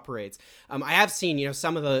Congress operates. I have seen, you know,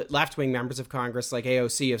 some of the left-wing members of Congress, like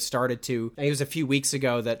AOC, have started to, I think it was a few weeks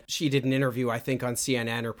ago that she did an interview, I think on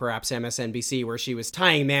CNN or perhaps MSNBC, where she was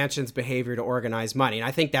tying Manchin's behavior to organized money. And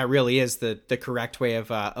I think that really is the correct way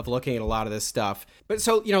of looking at a lot of this stuff. But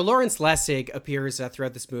so, you know, Lawrence Lessig appears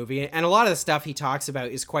throughout this movie, and a lot of the stuff he talks about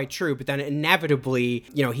is quite true, but then inevitably,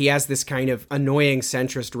 you know, he has this kind of annoying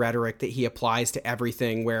centrist rhetoric that he applies to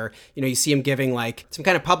everything, where, you know, you see him giving like some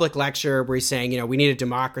kind of public lecture where he's saying, you know, we need a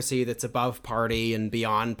democracy that's above party and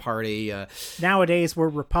beyond party. Nowadays we're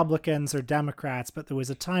Republicans or Democrats, but there was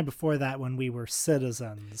a time before that when we were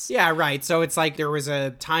citizens. Yeah, right. So it's like there was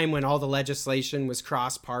a time when all the legislation was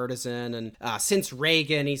cross-partisan, and since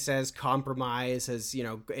Reagan, he says, compromise has, you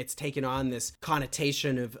know, it's taken on this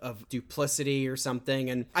connotation of duplicity or something,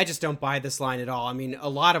 and I just don't buy this line at all. I mean, a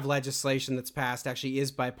lot of legislation that's passed actually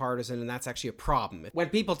is bipartisan, and that's actually a problem. When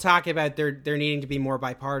people talk about there needing to be more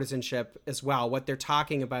bipartisanship as well, what they're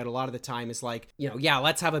talking about a lot of the time is like, you know, yeah,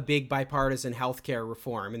 let's have a big bipartisan healthcare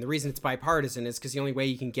reform. And the reason it's bipartisan is because the only way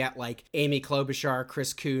you can get like Amy Klobuchar,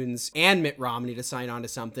 Chris Coons, and Mitt Romney to sign on to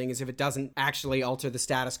something is if it doesn't actually alter the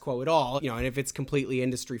status quo at all, you know, and if it's completely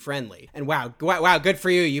industry friendly. And wow, good for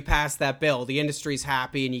you. You passed that bill. The industry's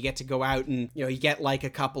happy, and you get to go out and, you know, you get like a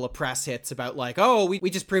couple of press hits about like, oh, we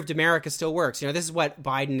just proved America still works. You know, this is what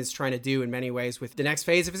Biden is trying to do in many ways with the next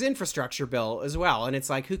phase of his infrastructure bill as well. And it's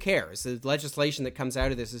like, who cares? The legislation that comes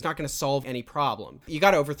out of this is not going to solve any problem. You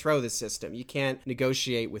got to overthrow the system. You can't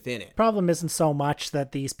negotiate within it. Problem isn't so much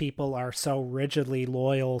that these people are so rigidly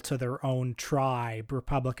loyal to their own tribe,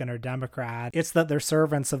 Republican or Democrat. It's that they're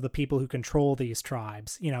servants of the people who control these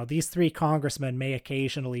tribes. You know, these three congressmen may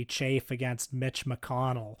occasionally chafe against Mitch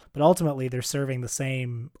McConnell, but ultimately they're serving the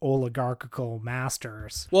same oligarchical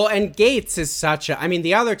masters. Well, and Gaetz is such a, I mean,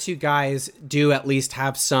 the other two guys do at least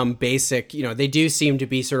have some basic, you know, they do seem to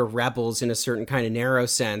be sort of rebels in a certain kind of narrow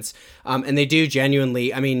sense. And they do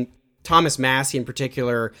genuinely, I mean, Thomas Massie in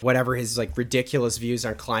particular, whatever his like ridiculous views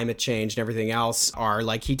on climate change and everything else are,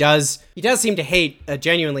 like he does seem to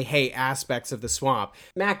genuinely hate aspects of the swamp.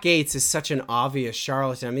 Matt Gaetz is such an obvious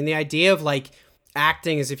charlatan. I mean, the idea of like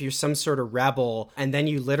acting as if you're some sort of rebel, and then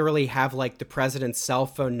you literally have like the president's cell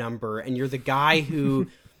phone number, and you're the guy who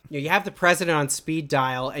you know, you have the president on speed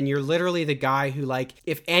dial, and you're literally the guy who, like,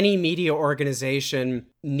 if any media organization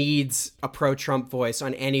needs a pro-Trump voice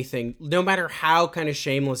on anything, no matter how kind of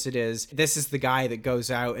shameless it is, this is the guy that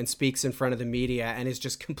goes out and speaks in front of the media and is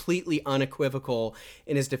just completely unequivocal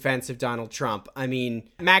in his defense of Donald Trump. I mean,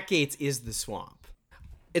 Matt Gaetz is the swamp.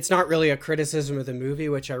 It's not really a criticism of the movie,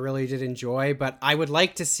 which I really did enjoy, but I would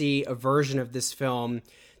like to see a version of this film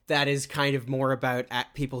that is kind of more about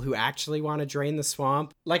people who actually want to drain the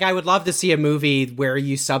swamp. Like, I would love to see a movie where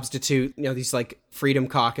you substitute, you know, these like Freedom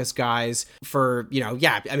Caucus guys for, you know,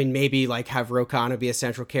 yeah, I mean, maybe like have Ro Khanna be a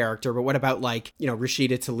central character, but what about like, you know,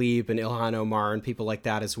 Rashida Tlaib and Ilhan Omar and people like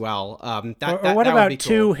that as well? What about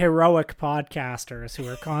two heroic podcasters who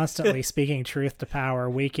are constantly speaking truth to power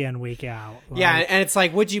week in, week out? Like, yeah, and it's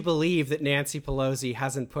like, would you believe that Nancy Pelosi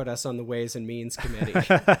hasn't put us on the Ways and Means Committee?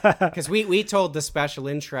 Because we told the special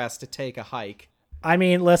interest to take a hike. I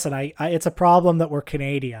mean, listen, I it's a problem that we're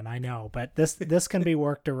Canadian, I know, but this can be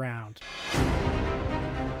worked around.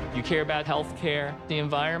 You care about health care, the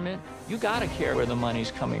environment, you gotta care where the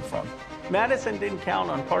money's coming from. Madison didn't count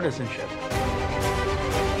on partisanship.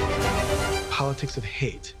 Politics of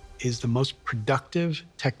hate is the most productive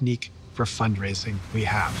technique for fundraising we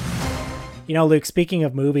have. You know, Luke, speaking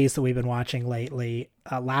of movies that we've been watching lately,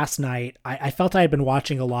 last night, I felt I had been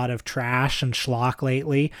watching a lot of trash and schlock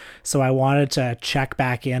lately, so I wanted to check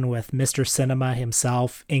back in with Mr. Cinema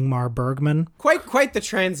himself, Ingmar Bergman. Quite the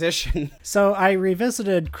transition. So I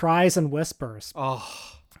revisited Cries and Whispers. Oh.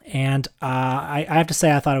 And I have to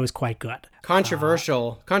say I thought it was quite good.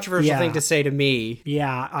 Controversial thing to say to me.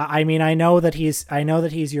 Yeah, I mean, I know that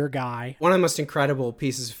he's your guy. One of the most incredible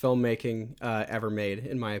pieces of filmmaking ever made,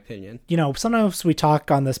 in my opinion. You know, sometimes we talk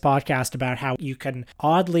on this podcast about how you can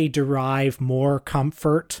oddly derive more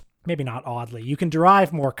comfort. Maybe not oddly. You can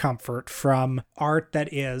derive more comfort from art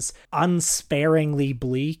that is unsparingly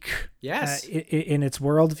bleak. Yes. In its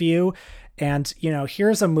worldview. And, you know,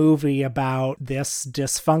 here's a movie about this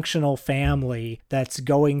dysfunctional family that's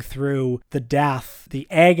going through the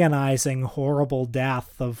agonizing, horrible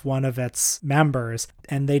death of one of its members,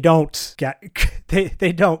 and they don't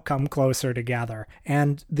come closer together.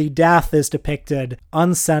 And the death is depicted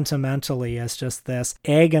unsentimentally as just this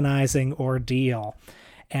agonizing ordeal.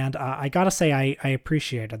 And I gotta say, I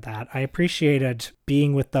appreciated that. I appreciated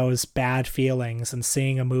being with those bad feelings and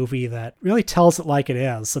seeing a movie that really tells it like it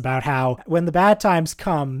is, about how when the bad times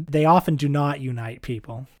come, they often do not unite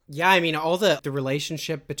people. Yeah, I mean, all the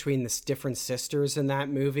relationship between the different sisters in that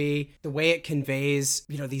movie, the way it conveys,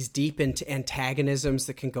 you know, these deep antagonisms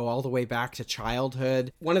that can go all the way back to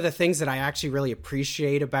childhood. One of the things that I actually really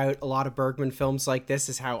appreciate about a lot of Bergman films like this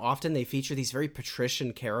is how often they feature these very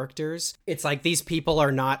patrician characters. It's like these people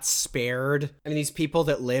are not spared. I mean, these people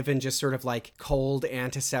that live in just sort of like cold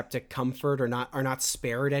antiseptic comfort are not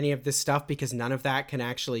spared any of this stuff, because none of that can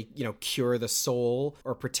actually, you know, cure the soul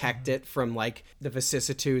or protect it from like the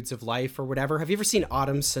vicissitudes of life or whatever. Have you ever seen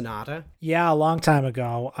Autumn Sonata? Yeah, a long time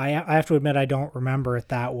ago. I have to admit I don't remember it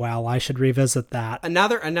that well. I should revisit that.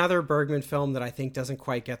 Another Bergman film that I think doesn't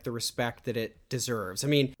quite get the respect that it deserves. I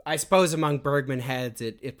mean, I suppose among Bergman heads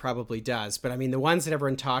it probably does, but I mean the ones that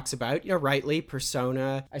everyone talks about, you know, rightly,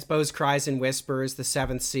 Persona, I suppose Cries and Whispers, The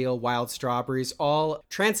Seventh Seal, Wild Strawberries, all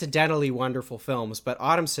transcendentally wonderful films, but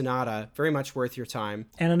Autumn Sonata, very much worth your time.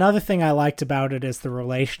 And another thing I liked about it is the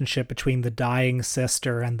relationship between the dying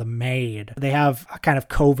sister and the maid. They have a kind of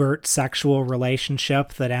covert sexual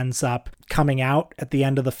relationship that ends up coming out at the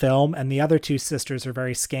end of the film, and the other two sisters are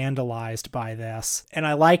very scandalized by this. And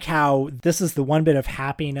I like how this is the one bit of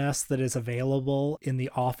happiness that is available in the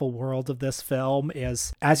awful world of this film,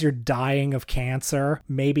 is as you're dying of cancer,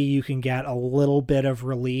 maybe you can get a little bit of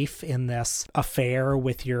relief in this affair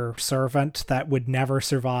with your servant that would never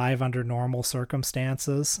survive under normal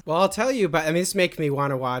circumstances. Well, I'll tell you, but I mean, this makes me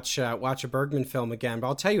want to watch a Bergman film again, but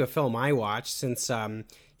I'll tell you a film I watched since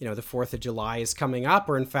you know, the 4th of July is coming up,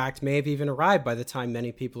 or in fact may have even arrived by the time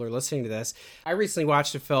many people are listening to this. I recently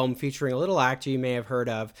watched a film featuring a little actor you may have heard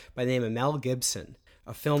of by the name of Mel Gibson,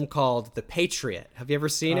 a film called The Patriot. Have you ever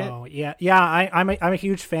seen it? Oh, yeah. I'm a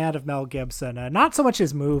huge fan of Mel Gibson. Not so much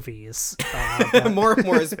his movies. more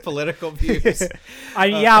his political views.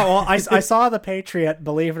 I saw The Patriot,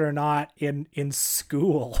 believe it or not, in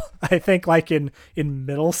school. I think like in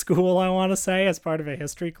middle school, I want to say, as part of a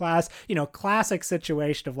history class. You know, classic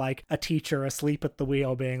situation of like a teacher asleep at the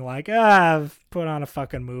wheel being like, put on a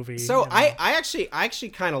fucking movie. So you know? I actually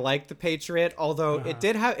kind of like The Patriot, although it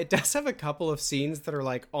does have a couple of scenes that are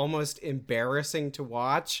like almost embarrassing to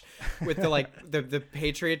watch with the like the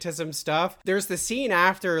patriotism stuff. There's the scene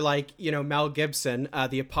after, like, you know, Mel Gibson,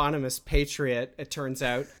 the eponymous patriot, it turns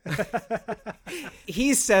out,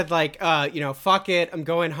 he said like, you know, fuck it, I'm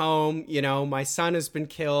going home, you know, my son has been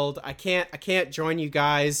killed, I can't join you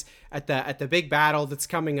guys at the big battle that's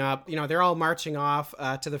coming up. You know, they're all marching off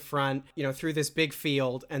to the front, you know, through this big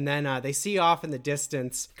field, and then they see off in the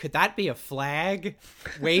distance, could that be a flag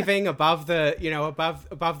waving above the, you know,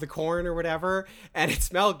 above the corn or whatever? And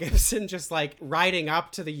it's Mel Gibson just like riding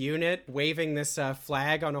up to the unit, waving this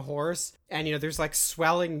flag on a horse. And, you know, there's like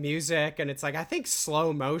swelling music, and it's like, I think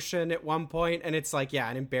slow motion at one point. And it's like, yeah,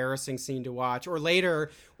 an embarrassing scene to watch. Or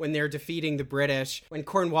later when they're defeating the British, when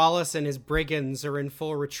Cornwallis and his brigands are in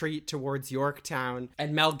full retreat towards Yorktown,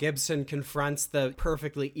 and Mel Gibson confronts the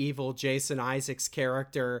perfectly evil Jason Isaacs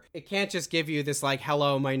character. It can't just give you this like,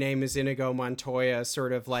 hello, my name is Inigo Montoya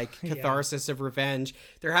sort of like catharsis of revenge.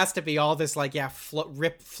 There has to be all this like,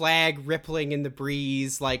 flag rippling in the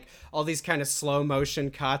breeze, like all these kind of slow motion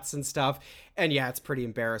cuts and stuff. And yeah, it's pretty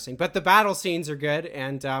embarrassing. But the battle scenes are good,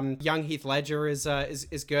 and young Heath Ledger is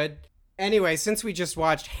good. Anyway, since we just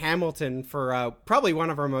watched Hamilton for probably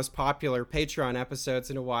one of our most popular Patreon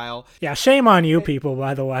episodes in a while. Yeah, shame on you people,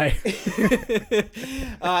 by the way. It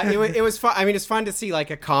was fun. I mean, it's fun to see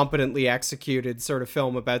like a competently executed sort of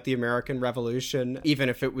film about the American Revolution, even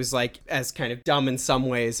if it was like as kind of dumb in some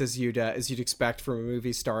ways as you'd expect from a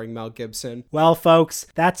movie starring Mel Gibson. Well, folks,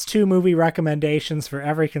 that's 2 movie recommendations for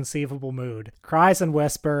every conceivable mood: Cries and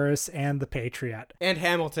Whispers and The Patriot. And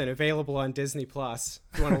Hamilton, available on Disney Plus.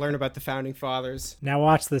 If you want to learn about the Founding Fathers. Now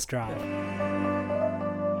watch this drive.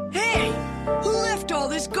 Hey, who left all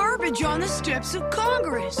this garbage on the steps of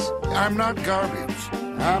Congress? I'm not garbage.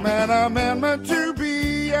 I'm an amendment to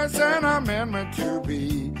be, yes, an amendment to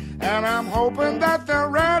be. And I'm hoping that they'll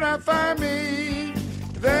ratify me.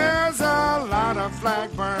 There's a lot of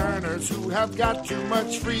flag burners who have got too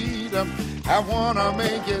much freedom. I want to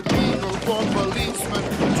make it legal for policemen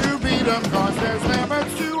to beat them, cause there's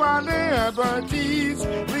limits to our liberties.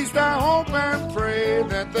 At least I hope and pray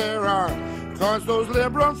that there are, cause those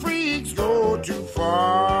liberal freaks go too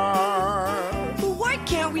far. Well, why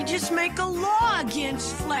can't we just make a law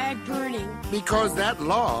against flag burning? Because that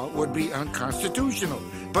law would be unconstitutional.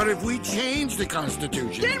 But if we change the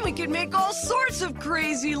Constitution... then we could make all sorts of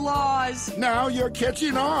crazy laws. Now you're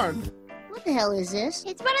catching on. What the hell is this?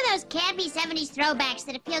 It's one of those campy 70s throwbacks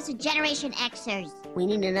that appeals to Generation Xers. We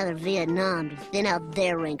need another Vietnam to thin out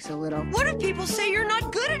their ranks a little. What if people say you're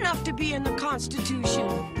not good enough to be in the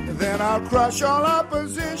Constitution? Then I'll crush all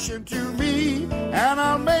opposition to me, and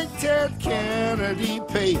I'll make Ted Kennedy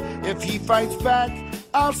pay. If he fights back,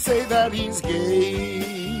 I'll say that he's gay.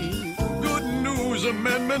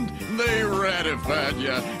 Amendment, they ratified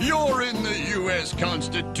ya. You're in the U.S.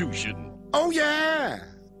 Constitution. Oh, yeah.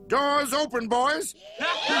 Doors open, boys.